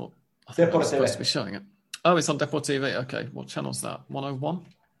Sports. I thought I was supposed to be showing it. Oh, it's on Deport TV. Okay, what channel's that? 101?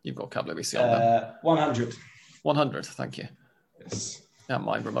 You've got Cablevisión on there. 100. 100, thank you. Yes. And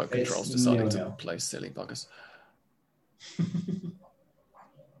my remote controls decided to play silly buggers.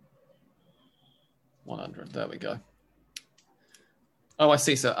 100, there we go. Oh, I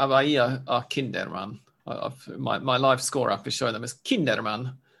see. So Bahia are Kinderman. My live score app is showing them as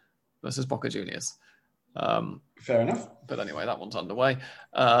Kinderman versus Boca Juniors. Fair enough. But anyway, that one's underway.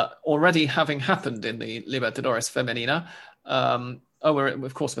 Already having happened in the Libertadores Femenina.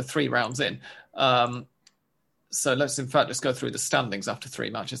 We're 3 rounds in. So let's in fact just go through the standings after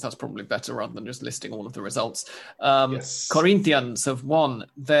 3 matches. That's probably better rather than just listing all of the results. Yes. Corinthians have won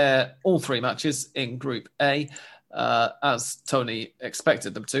all 3 matches in Group A, as Tony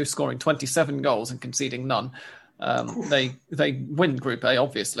expected them to, scoring 27 goals and conceding none. They win Group A,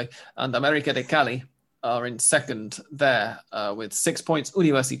 obviously, and América de Cali are in second there with 6 points.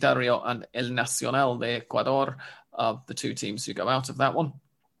 Universitario and El Nacional de Ecuador are the 2 teams who go out of that one.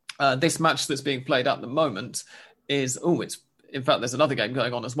 This match that's being played at the moment is, in fact, there's another game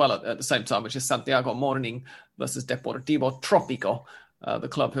going on as well at the same time, which is Santiago Morning versus Deportivo Trópico, the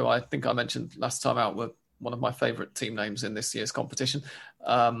club who I think I mentioned last time out were one of my favourite team names in this year's competition.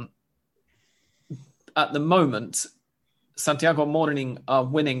 At the moment, Santiago Morning are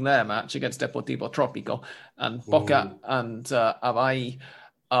winning their match against Deportivo Trópico, and Boca and Avaí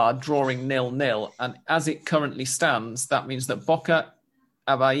are drawing 0-0. And as it currently stands, that means that Boca,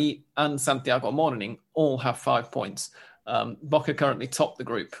 Avaí and Santiago Morning all have 5 points. Boca currently top the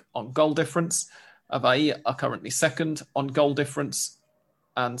group on goal difference. Avaí are currently second on goal difference.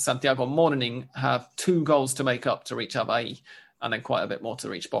 And Santiago Morning have 2 goals to make up to reach Avaí, and then quite a bit more to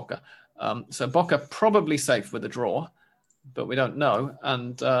reach Boca. So Boca probably safe with a draw, but we don't know.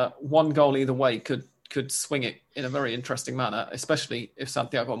 And 1 goal either way could swing it in a very interesting manner, especially if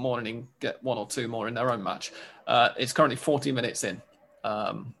Santiago Morning get 1 or 2 more in their own match. It's currently 40 minutes in,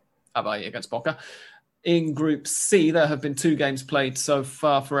 Avaí against Boca. In Group C, there have been 2 games played so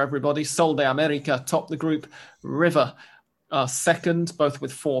far for everybody. Sol de América top the group. River are second, both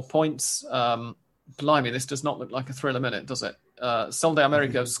with 4 points. Blimey, this does not look like a thriller minute, does it? Sol de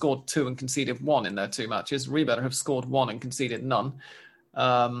America have scored 2 and conceded 1 in their 2 matches. River have scored 1 and conceded none.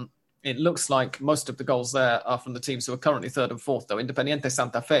 It looks like most of the goals there are from the teams who are currently 3rd and 4th, though. Independiente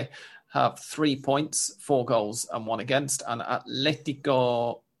Santa Fe have 3 points, 4 goals and 1 against. And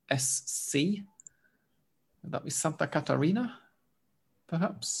Atletico SC, would that be Santa Catarina,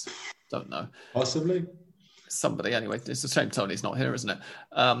 perhaps? Don't know. Possibly. Somebody, anyway. It's a shame Tony's not here, isn't it?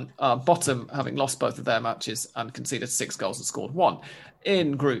 Bottom, having lost both of their matches and conceded 6 goals and scored 1.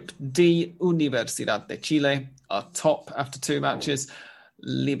 In Group D, Universidad de Chile are top after 2 matches.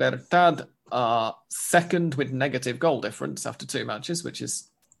 Libertad are second with negative goal difference after 2 matches, which is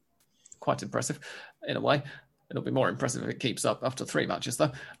quite impressive in a way. It'll be more impressive if it keeps up after 3 matches,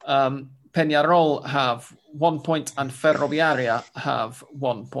 though. Peñarol have 1 point and Ferroviaria have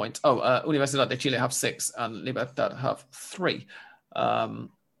 1 point. Universidad de Chile have 6 and Libertad have 3.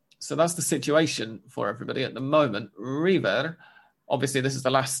 So that's the situation for everybody at the moment. River, obviously this is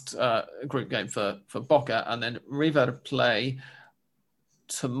the last group game for Boca, and then River play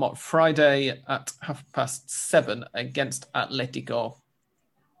tomorrow, Friday at 7:30 against Atletico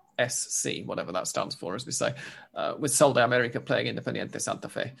SC, whatever that stands for, as we say, with Sol de America playing Independiente Santa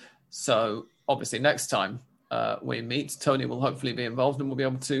Fe. So obviously next time we meet, Tony will hopefully be involved and will be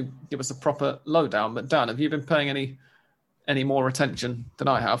able to give us a proper lowdown. But Dan, have you been paying any more attention than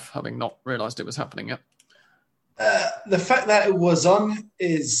I have, having not realised it was happening yet? The fact that it was on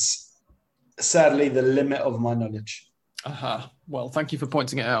is sadly the limit of my knowledge. Well, thank you for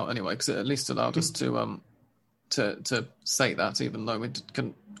pointing it out anyway, because it at least allowed us to say that, even though we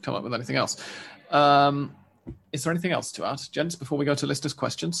couldn't come up with anything else. Is there anything else to add, gents, before we go to listeners'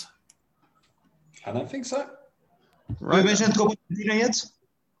 questions? I don't think so. Right. You mentioned Copa Argentina yet?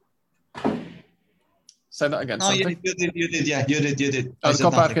 Say that again. You did. Yeah, you did. Oh, the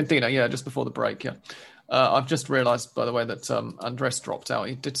Copa Argentina, yeah, just before the break, yeah. I've just realised, by the way, that Andres dropped out.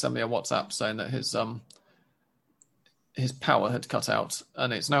 He did send me a WhatsApp saying that his power had cut out,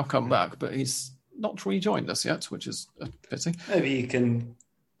 and it's now come back, but he's not rejoined us yet, which is a pity. Maybe you can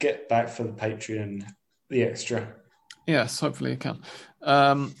get back for the Patreon, the extra. Yes, hopefully you can.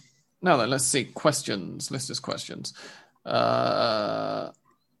 Now then, let's see. Listeners' questions. We've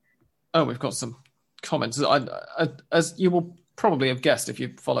got some comments. As you will probably have guessed if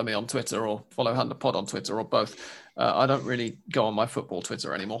you follow me on Twitter or follow HunterPod on Twitter or both, I don't really go on my football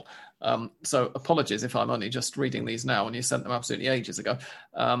Twitter anymore. So apologies if I'm only just reading these now and you sent them absolutely ages ago.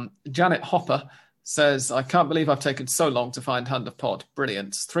 Janet Hopper says, I can't believe I've taken so long to find HunterPod.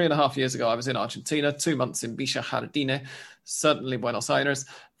 Brilliant. 3.5 years ago, I was in Argentina, 2 months in Villa Jardine, certainly Buenos Aires,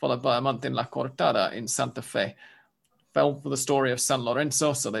 followed by a month in La Cortada in Santa Fe. Fell for the story of San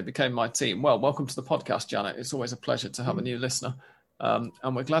Lorenzo, so they became my team. Well, welcome to the podcast, Janet. It's always a pleasure to have a new listener. And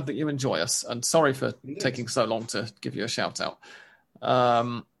we're glad that you enjoy us. And sorry for taking so long to give you a shout out.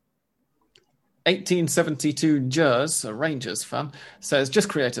 1872 Jers, a Rangers fan, says, just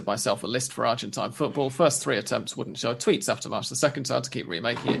created myself a list for Argentine football. First 3 attempts wouldn't show tweets after March the 2nd, so I had to keep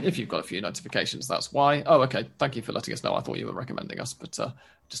remaking it. If you've got a few notifications, that's why. Oh, okay. Thank you for letting us know. I thought you were recommending us, but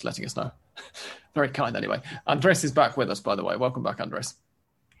just letting us know. Very kind anyway. Andres is back with us, by the way. Welcome back, Andres.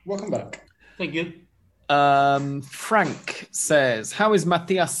 Welcome back. Thank you. Frank says, how is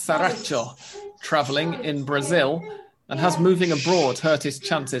Matias Saracho travelling in Brazil? And has moving abroad hurt his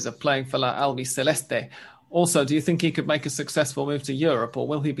chances of playing for La Albiceleste? Also, do you think he could make a successful move to Europe, or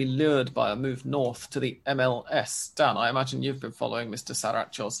will he be lured by a move north to the MLS? Dan, I imagine you've been following Mr.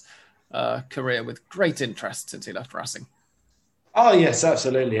 Saracho's career with great interest since he left Racing. Oh, yes,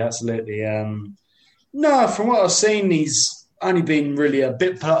 absolutely. No, from what I've seen, he's only been really a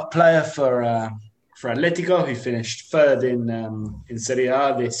bit player for Atletico, who finished 3rd in Serie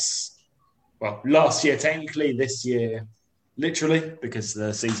A last year technically, this year literally, because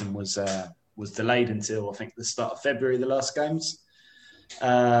the season was delayed until I think the start of February, the last games. It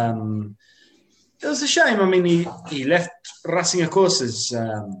was a shame. I mean, he left Racing, of course, as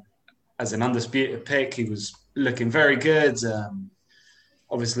an undisputed pick. He was looking very good.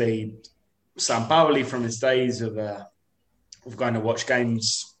 Obviously, Sampaoli from his days of going to watch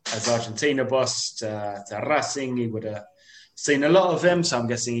games as Argentina boss to Racing, he would have seen a lot of him. So I'm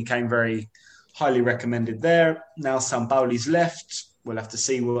guessing he came very highly recommended there. Now Sampaoli's left. We'll have to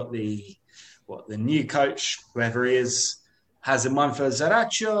see what the new coach, whoever he is, has in mind for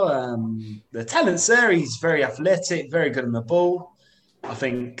Saracho. The talent's there. He's very athletic, very good on the ball. I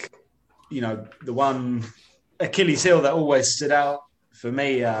think, the one Achilles heel that always stood out for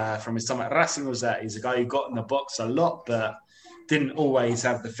me from his time at Racing was that he's a guy who got in the box a lot, but didn't always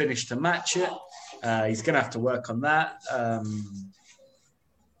have the finish to match it. He's going to have to work on that.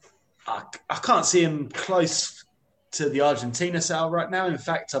 I can't see him close to the Argentina side right now. In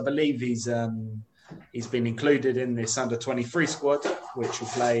fact, I believe he's been included in this under-23 squad, which will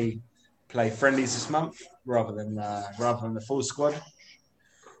play friendlies this month rather than the full squad.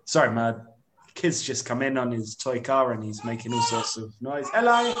 Sorry, my kid's just come in on his toy car and he's making all sorts of noise.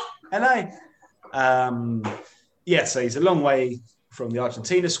 Hello. So he's a long way from the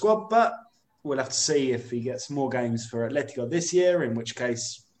Argentina squad, but we'll have to see if he gets more games for Atletico this year, in which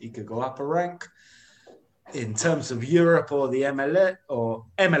case he could go up a rank. In terms of Europe or the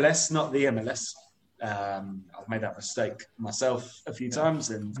MLS, not the MLS. I've made that mistake myself a few times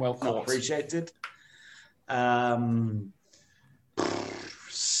and not appreciated.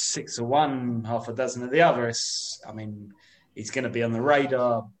 6 of one, half a dozen of the other. He's going to be on the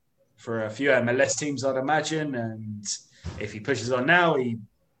radar for a few MLS teams, I'd imagine. And if he pushes on now, he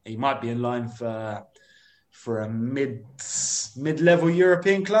might be in line for a mid-level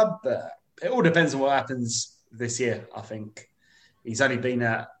European club. But it all depends on what happens this year, I think. He's only been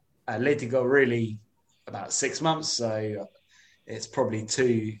at Atletico really about 6 months, so it's probably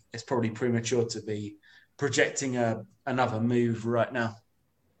premature to be projecting another move right now.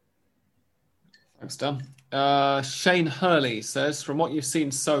 Thanks, Dan. Shane Hurley says, from what you've seen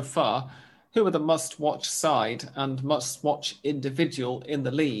so far, who are the must-watch side and must-watch individual in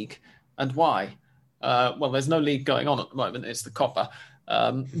the league, and why? Well, there's no league going on at the moment. It's the Copa.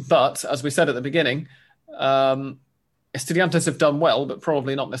 But, as we said at the beginning, Estudiantes have done well, but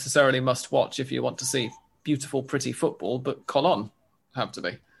probably not necessarily must-watch if you want to see beautiful, pretty football, but Colón have to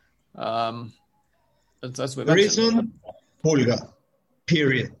be. As we reason, Pulga,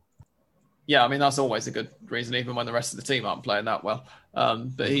 period. Yeah, that's always a good reason, even when the rest of the team aren't playing that well.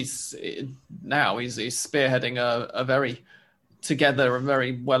 But he's spearheading a very together, a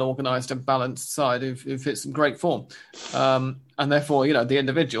very well-organised and balanced side who've hit some great form. And therefore, the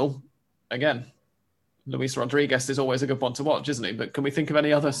individual, again, Luis Rodriguez is always a good one to watch, isn't he? But can we think of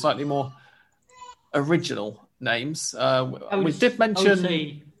any other slightly more original names? We did mention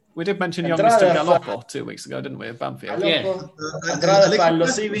young Mr. Galoppo 2 weeks ago, didn't we, at Banfield? Yeah.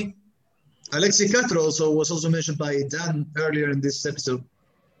 Alexi Castro was also mentioned by Dan earlier in this episode.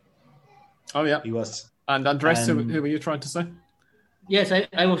 Oh, yeah. He was. And Andres, who were you trying to say? Yes,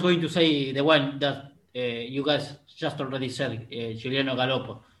 I was going to say the one that you guys just already said, Juliano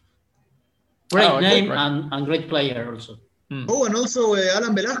Galoppo. Great name and great player also. Oh, and also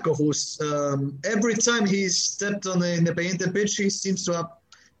Alan Velasco, who's every time he's stepped on the Independiente pitch, he seems to have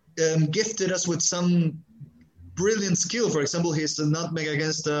gifted us with some brilliant skill. For example, his nutmeg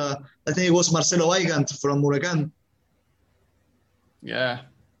against, I think it was Marcelo Weigand from Huracan. Yeah.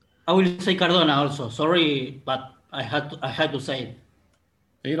 I will say Cardona also. Sorry, but I had to say it.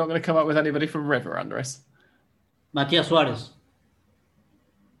 Are you not going to come up with anybody from River, Andres? Matias Suarez.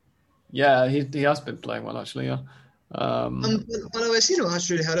 Yeah, he has been playing well, actually, yeah. Palavecino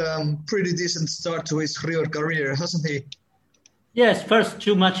actually had a pretty decent start to his River career, hasn't he? Yes, first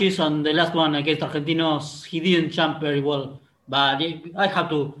 2 matches and the last one against Argentinos, he didn't jump very well. But we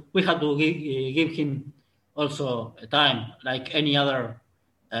have to give him also a time, like any other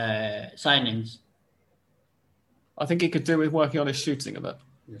signings. I think he could do with working on his shooting a bit.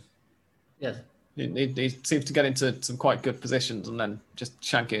 Yes. He seems to get into some quite good positions and then just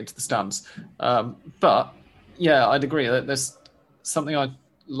shank it into the stands. But, yeah, I'd agree that there's something I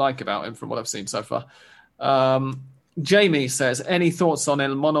like about him from what I've seen so far. Jamie says, any thoughts on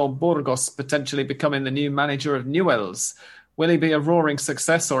El Mono Burgos potentially becoming the new manager of Newell's? Will he be a roaring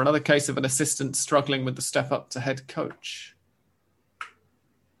success or another case of an assistant struggling with the step up to head coach?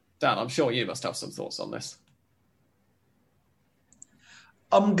 Dan, I'm sure you must have some thoughts on this.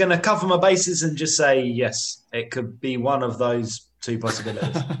 I'm going to cover my bases and just say yes. It could be one of those two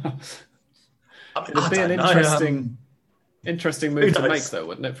possibilities. It'd be an interesting move to make, though,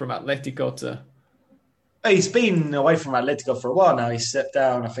 wouldn't it, from Atletico to... He's been away from Atletico for a while now. He stepped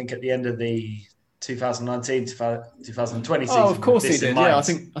down, I think, at the end of the 2019-2020 season. Oh, of course he did. Yeah, I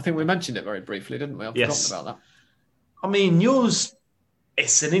think we mentioned it very briefly, didn't we? I've forgotten about that. Yours,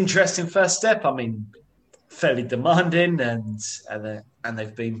 it's an interesting first step. Fairly demanding, and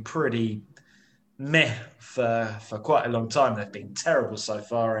they've been pretty meh for quite a long time. They've been terrible so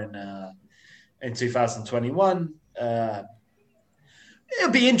far in 2021.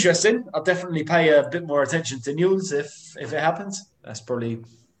 It'll be interesting. I'll definitely pay a bit more attention to news if it happens. That's probably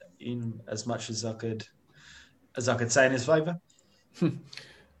in as much as I could say in his favour.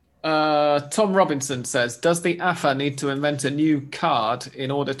 Tom Robinson says, does the AFA need to invent a new card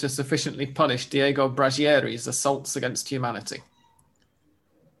in order to sufficiently punish Diego Bragieri's assaults against humanity?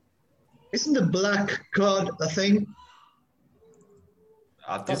 Isn't the black card a thing?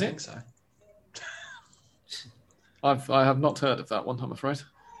 I don't think so. I have not heard of that one, I'm afraid.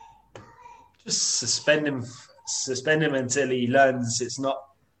 Just suspend him until he learns it's not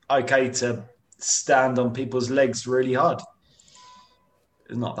okay to stand on people's legs really hard.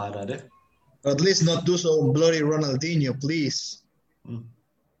 It's not a bad idea. Or at least not do so on bloody Ronaldinho, please.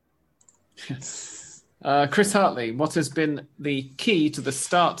 Chris Hartley, what has been the key to the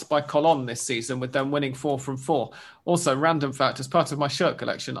start by Colón this season with them winning 4 from 4? Also, random fact, as part of my shirt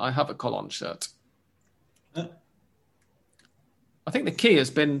collection, I have a Colón shirt. I think the key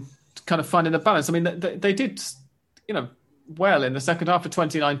has been kind of finding a balance. I mean, they did, well in the second half of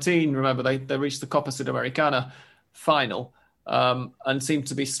 2019. Remember, they reached the Copa Sudamericana final and seemed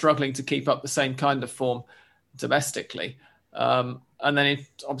to be struggling to keep up the same kind of form domestically. And then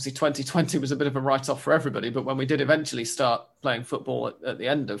obviously 2020 was a bit of a write-off for everybody. But when we did eventually start playing football at the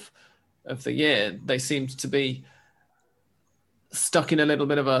end of the year, they seemed to be stuck in a little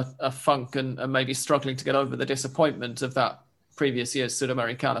bit of a funk and maybe struggling to get over the disappointment of that previous year's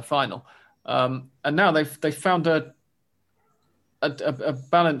Sudamericana final. And now they've found a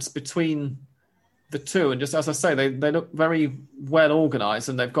balance between the two. And just as I say, they look very well organised,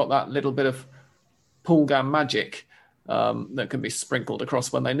 and they've got that little bit of Pulgan magic that can be sprinkled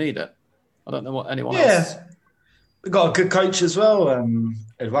across when they need it. I don't know what anyone else. We've got a good coach as well.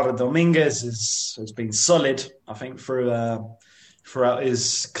 Eduardo Dominguez has been solid, I think, throughout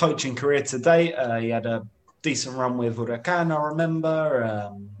his coaching career to date. He had a decent run with Huracan, I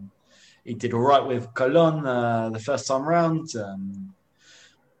remember. He did all right with Colón the first time round.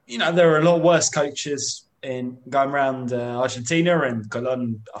 There are a lot worse coaches in going around Argentina, and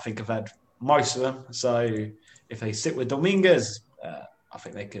Colón, I think, have had most of them. So if they sit with Dominguez, I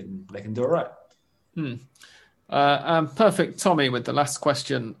think they can do all right. Perfect Tommy with the last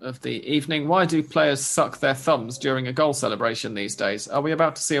question of the evening. Why do players suck their thumbs during a goal celebration these days? Are we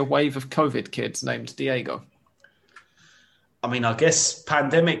about to see a wave of COVID kids named Diego? I mean, I guess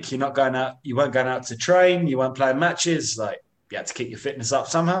pandemic, you weren't going out to train, you weren't playing matches, like you had to keep your fitness up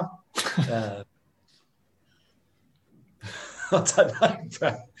somehow. I don't know,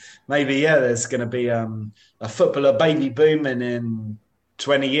 but maybe, there's going to be a footballer baby boom, and in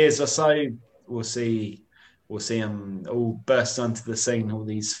 20 years or so, we'll see them all burst onto the scene, all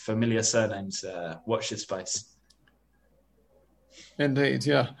these familiar surnames. Watch this space. Indeed,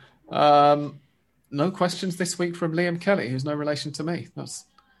 yeah. No questions this week from Liam Kelly, who's no relation to me. That's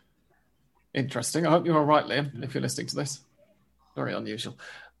interesting. I hope you're all right, Liam, if you're listening to this. Very unusual.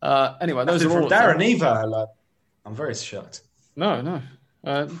 Anyway, those are all from Darren either. I'm very shocked. No.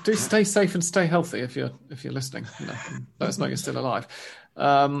 Do stay safe and stay healthy if you're listening. Let us know you're still alive.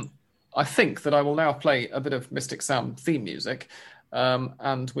 I think that I will now play a bit of Mystic Sam theme music,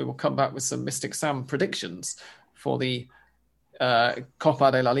 and we will come back with some Mystic Sam predictions for the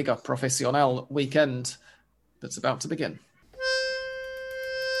Copa de la Liga Profesional weekend that's about to begin.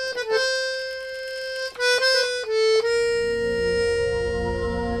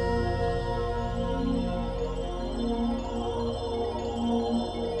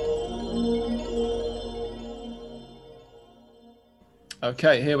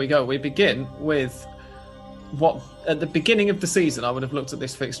 Okay, here we go. We begin with what, at the beginning of the season, I would have looked at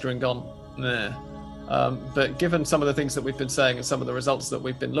this fixture and gone, nah. But given some of the things that we've been saying and some of the results that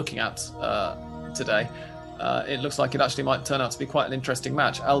we've been looking at today, it looks like it actually might turn out to be quite an interesting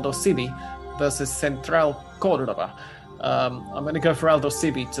match. Aldosivi versus Central Córdoba. I'm going to go for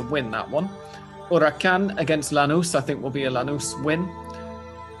Aldosivi to win that one. Huracan against Lanús, I think will be a Lanús win.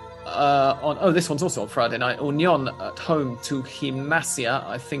 This one's also on Friday night. Unión at home to Gimnasia.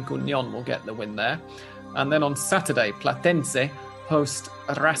 I think Unión will get the win there. And then on Saturday, Platense host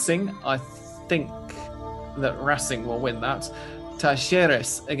Racing. I think that Racing will win that.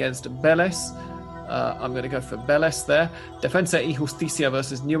 Talleres against Vélez. I'm going to go for Vélez there. Defensa y Justicia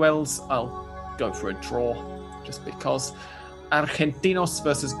versus Newell's. I'll go for a draw just because. Argentinos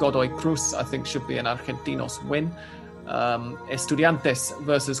versus Godoy Cruz. I think should be an Argentinos win. Estudiantes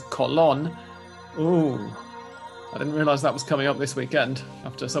versus Colón. Ooh, I didn't realise that was coming up this weekend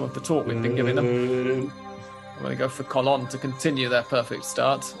after some of the talk we've been giving them. I'm going to go for Colón to continue their perfect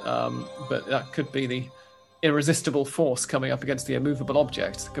start, but that could be the irresistible force coming up against the immovable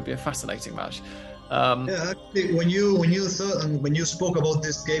object. It could be a fascinating match. Actually, when you thought and when you spoke about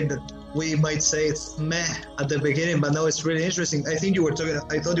this game, that we might say it's meh at the beginning, but now it's really interesting. I thought you were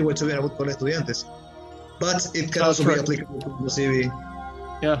talking about Con Estudiantes. But it can also be applicable to Aldosivi.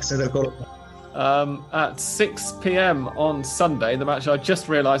 At 6 p.m. on Sunday, the match I just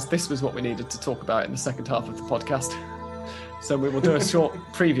realised this was what we needed to talk about in the second half of the podcast. So we will do a short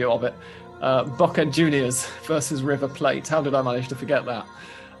preview of it. Boca Juniors versus River Plate. How did I manage to forget that?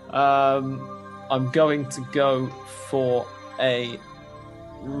 I'm going to go for a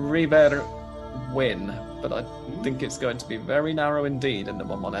River win, but I think it's going to be very narrow indeed in the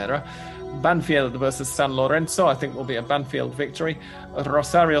Bombonera. Banfield versus San Lorenzo, I think will be a Banfield victory.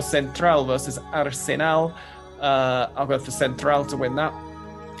 Rosario Central versus Arsenal. I'll go for Central to win that.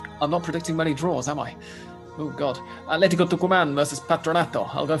 I'm not predicting many draws, am I? Oh, God. Atlético Tucumán versus Patronato.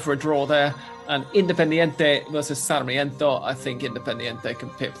 I'll go for a draw there. And Independiente versus Sarmiento. I think Independiente can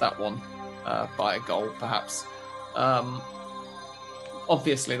pip that one by a goal, perhaps.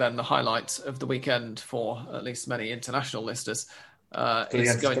 Obviously, then, the highlight of the weekend for at least many international listeners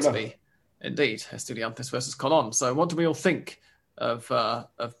is going to be, indeed, Estudiantes versus Colón. So what do we all think of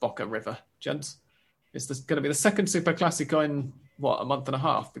Boca River, gents? Is this going to be the second Super Clásico in, a month and a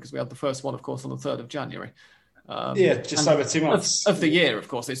half? Because we had the first one, of course, on the 3rd of January. Just over 2 months. Of the year, of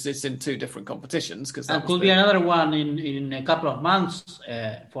course. It's in 2 different competitions. And could be another one in a couple of months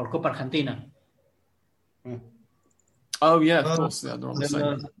for Copa Argentina. Oh, yeah, of course. Yeah, they're on the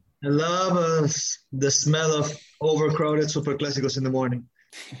same. I love the smell of overcrowded Super Clásicos in the morning.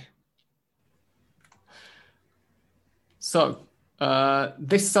 So,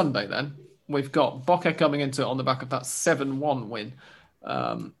 this Sunday, then, we've got Boca coming into it on the back of that 7-1 win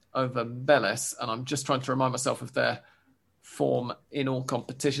over Vélez. And I'm just trying to remind myself of their form in all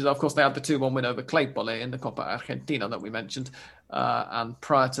competitions. Of course, they had the 2-1 win over Claypole in the Copa Argentina that we mentioned. And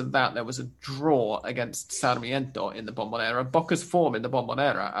prior to that, there was a draw against Sarmiento in the Bombonera. Boca's form in the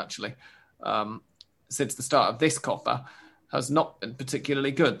Bombonera, actually, since the start of this Copa, has not been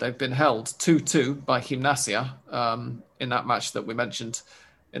particularly good. They've been held 2-2 by Gimnasia in that match that we mentioned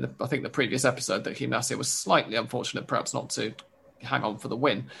in I think the previous episode, that Gimnasia was slightly unfortunate perhaps not to hang on for the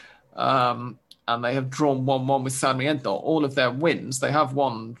win. And they have drawn 1-1 with Sarmiento. All of their wins, they have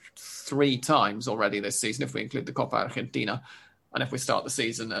won 3 times already this season, if we include the Copa Argentina, and if we start the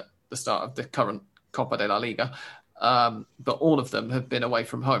season at the start of the current Copa de la Liga. But all of them have been away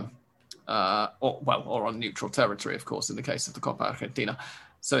from home, or on neutral territory, of course, in the case of the Copa Argentina.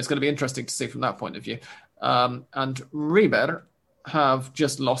 So it's going to be interesting to see from that point of view. And River have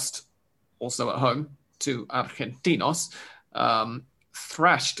just lost, also at home, to Argentinos.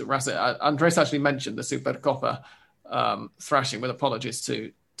 Thrashed. Andres actually mentioned the Supercopa thrashing, with apologies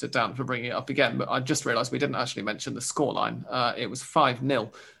to Dan for bringing it up again, but I just realised we didn't actually mention the scoreline. It was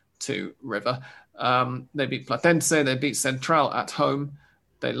 5-0 to River. They beat Platense, they beat Central at home,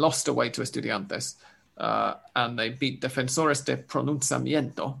 they lost away to Estudiantes, and they beat Defensores de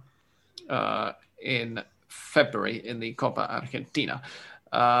Pronunciamiento in February in the Copa Argentina.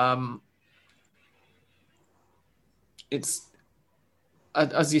 It's,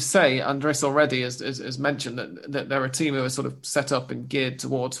 as you say, Andres already has mentioned that they're a team who are sort of set up and geared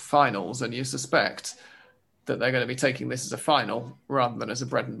towards finals, and you suspect that they're going to be taking this as a final rather than as a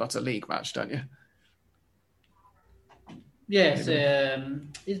bread and butter league match, don't you? Yes,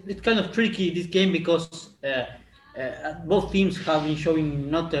 it's kind of tricky, this game, because both teams have been showing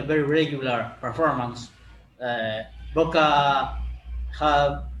not a very regular performance. Boca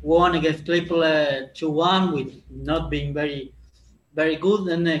have won against Claypole 2-1 with not being very good,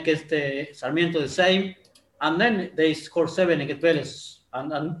 and against Sarmiento the same, and then they scored 7 against Vélez,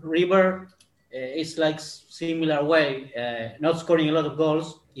 and River is like similar way, not scoring a lot of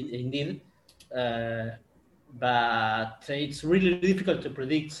goals indeed, but it's really difficult to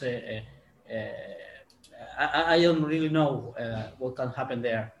predict. I don't really know what can happen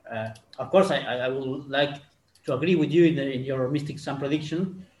there. Of course, I would like to agree with you in your Mystic Sun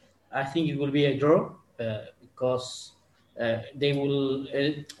prediction. I think it will be a draw because they will,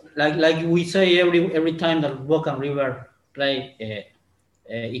 like we say every time that Boca and River play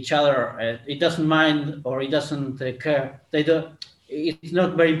each other, it doesn't mind or it doesn't care. It's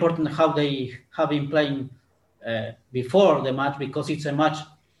not very important how they have been playing before the match, because it's a match,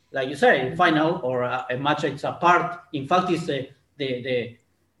 like you say, final, or a match it's apart. In fact, it's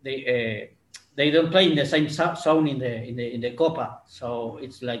they don't play in the same zone in the Copa, so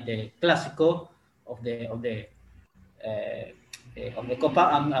it's like the Clásico of the Copa,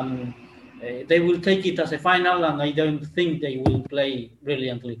 and they will take it as a final, and I don't think they will play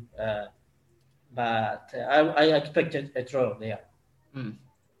brilliantly, but I expect a draw there.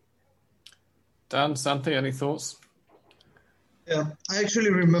 Dan, Santi, any thoughts? Yeah, I actually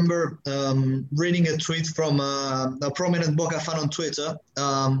remember reading a tweet from a prominent Boca fan on Twitter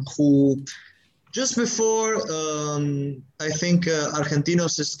who, just before, I think,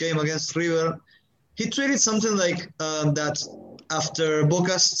 Argentinos' game against River, he tweeted something like that after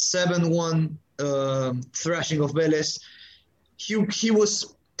Boca's 7-1 thrashing of Vélez, he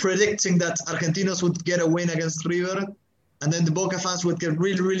was predicting that Argentinos would get a win against River, and then the Boca fans would get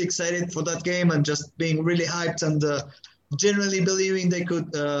really, really excited for that game and just being really hyped and generally believing they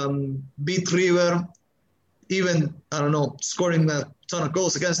could beat River, even, I don't know, scoring a ton of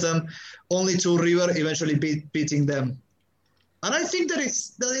goals against them, only to River eventually beating them. And I think that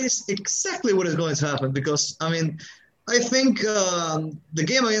is exactly what is going to happen because, I mean, I think the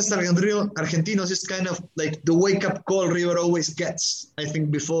game against Argentinos is kind of like the wake-up call River always gets, I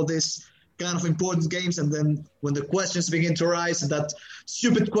think, before this kind of important games. And then when the questions begin to rise, that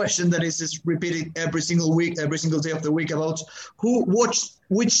stupid question that is just repeated every single week, every single day of the week about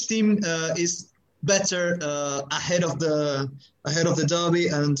which team is better ahead of the derby.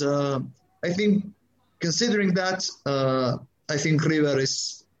 And I think considering that, I think River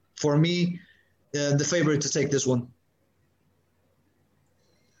is, for me, the favorite to take this one.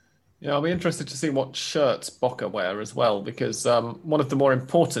 Yeah, I'll be interested to see what shirts Boca wear as well, because one of the more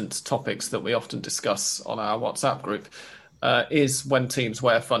important topics that we often discuss on our WhatsApp group is when teams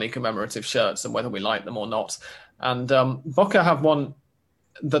wear funny commemorative shirts and whether we like them or not. And Boca have one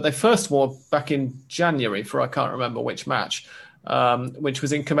that they first wore back in January for I can't remember which match, which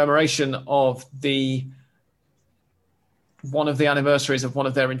was in commemoration of one of the anniversaries of one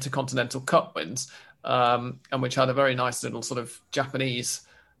of their Intercontinental Cup wins, and which had a very nice little sort of Japanese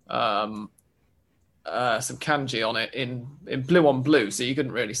some kanji on it in blue on blue, so you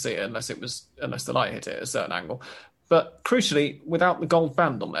couldn't really see it unless the light hit it at a certain angle. But crucially, without the gold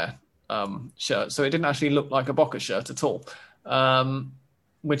band on their shirt, so it didn't actually look like a Boca shirt at all,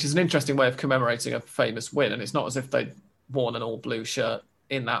 which is an interesting way of commemorating a famous win. And it's not as if they'd worn an all blue shirt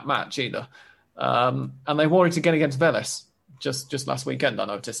in that match either. And they wore it again against Vélez just last weekend, I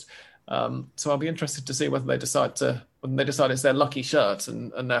noticed. So I'll be interested to see whether they decide it's their lucky shirt,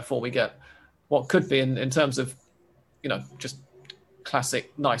 and therefore we get what could be in terms of, just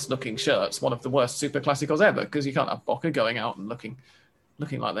classic, nice looking shirts, one of the worst Super Clásicos ever, because you can't have Boca going out and looking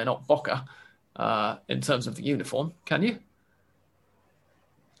like they're not Boca in terms of the uniform, can you?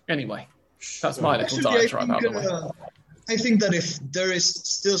 Anyway, that's my little diatribe out of the way. I think that if there is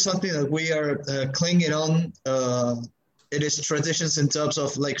still something that we are clinging on, it is traditions in terms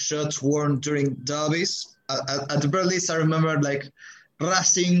of like shirts worn during derbies. At the very least, I remember like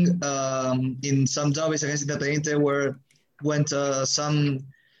Racing in some derbies against Independiente where went some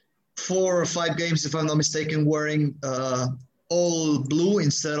 4 or 5 games, if I'm not mistaken, wearing all blue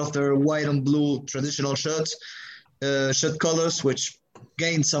instead of their white and blue traditional shirt colors, which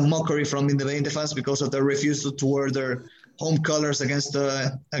gained some mockery from Independiente fans because of their refusal to wear their home colors against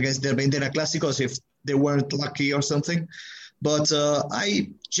the Independiente Clásicos if they weren't lucky or something. But I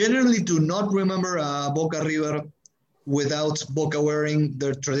generally do not remember Boca River without Boca wearing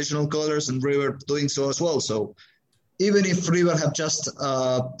their traditional colors and River doing so as well. So even if River have just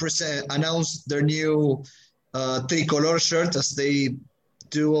announced their new tricolor shirt, as they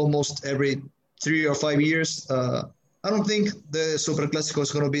do almost every 3 or 5 years, I don't think the Super Clásico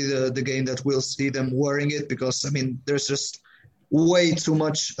is going to be the game that we'll see them wearing it, because, I mean, there's just way too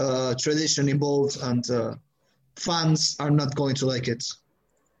much tradition involved, and fans are not going to like it.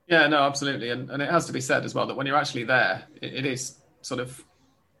 Yeah, no, absolutely. And it has to be said as well that when you're actually there, it is sort of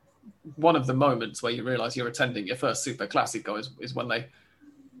one of the moments where you realise you're attending your first Super Clásico is when they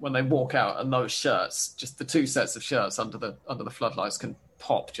walk out and those shirts, just the 2 sets of shirts under the floodlights can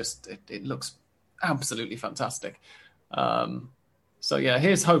pop. Just it looks absolutely fantastic. So yeah,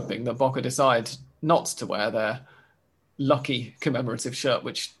 here's hoping that Boca decide not to wear their lucky commemorative shirt,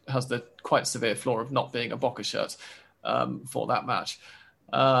 which has the quite severe flaw of not being a Boca shirt for that match.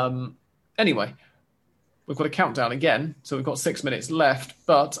 Anyway, we've got a countdown again, so we've got 6 minutes left,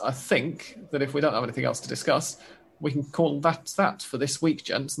 but I think that if we don't have anything else to discuss, we can call that for this week,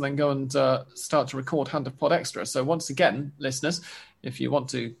 gents, and then go and start to record Hand of Pod Extra. So once again, listeners, if you want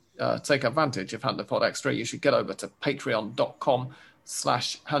to take advantage of Hand of Pod Extra, you should get over to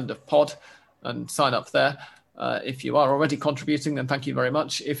patreon.com/handofpod and sign up there. If you are already contributing, then thank you very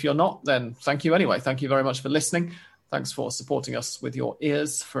much. If you're not, then thank you anyway. Thank you very much for listening. Thanks for supporting us with your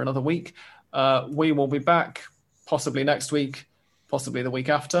ears for another week. We will be back possibly next week, possibly the week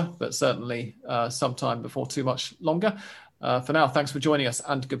after, but certainly sometime before too much longer. For now, thanks for joining us,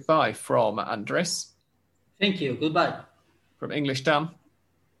 and goodbye from Andres. Thank you. Goodbye. From English Dan.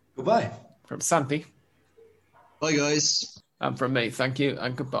 Goodbye. From Santi. Bye, guys. And from me, thank you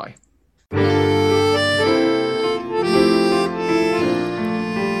and goodbye.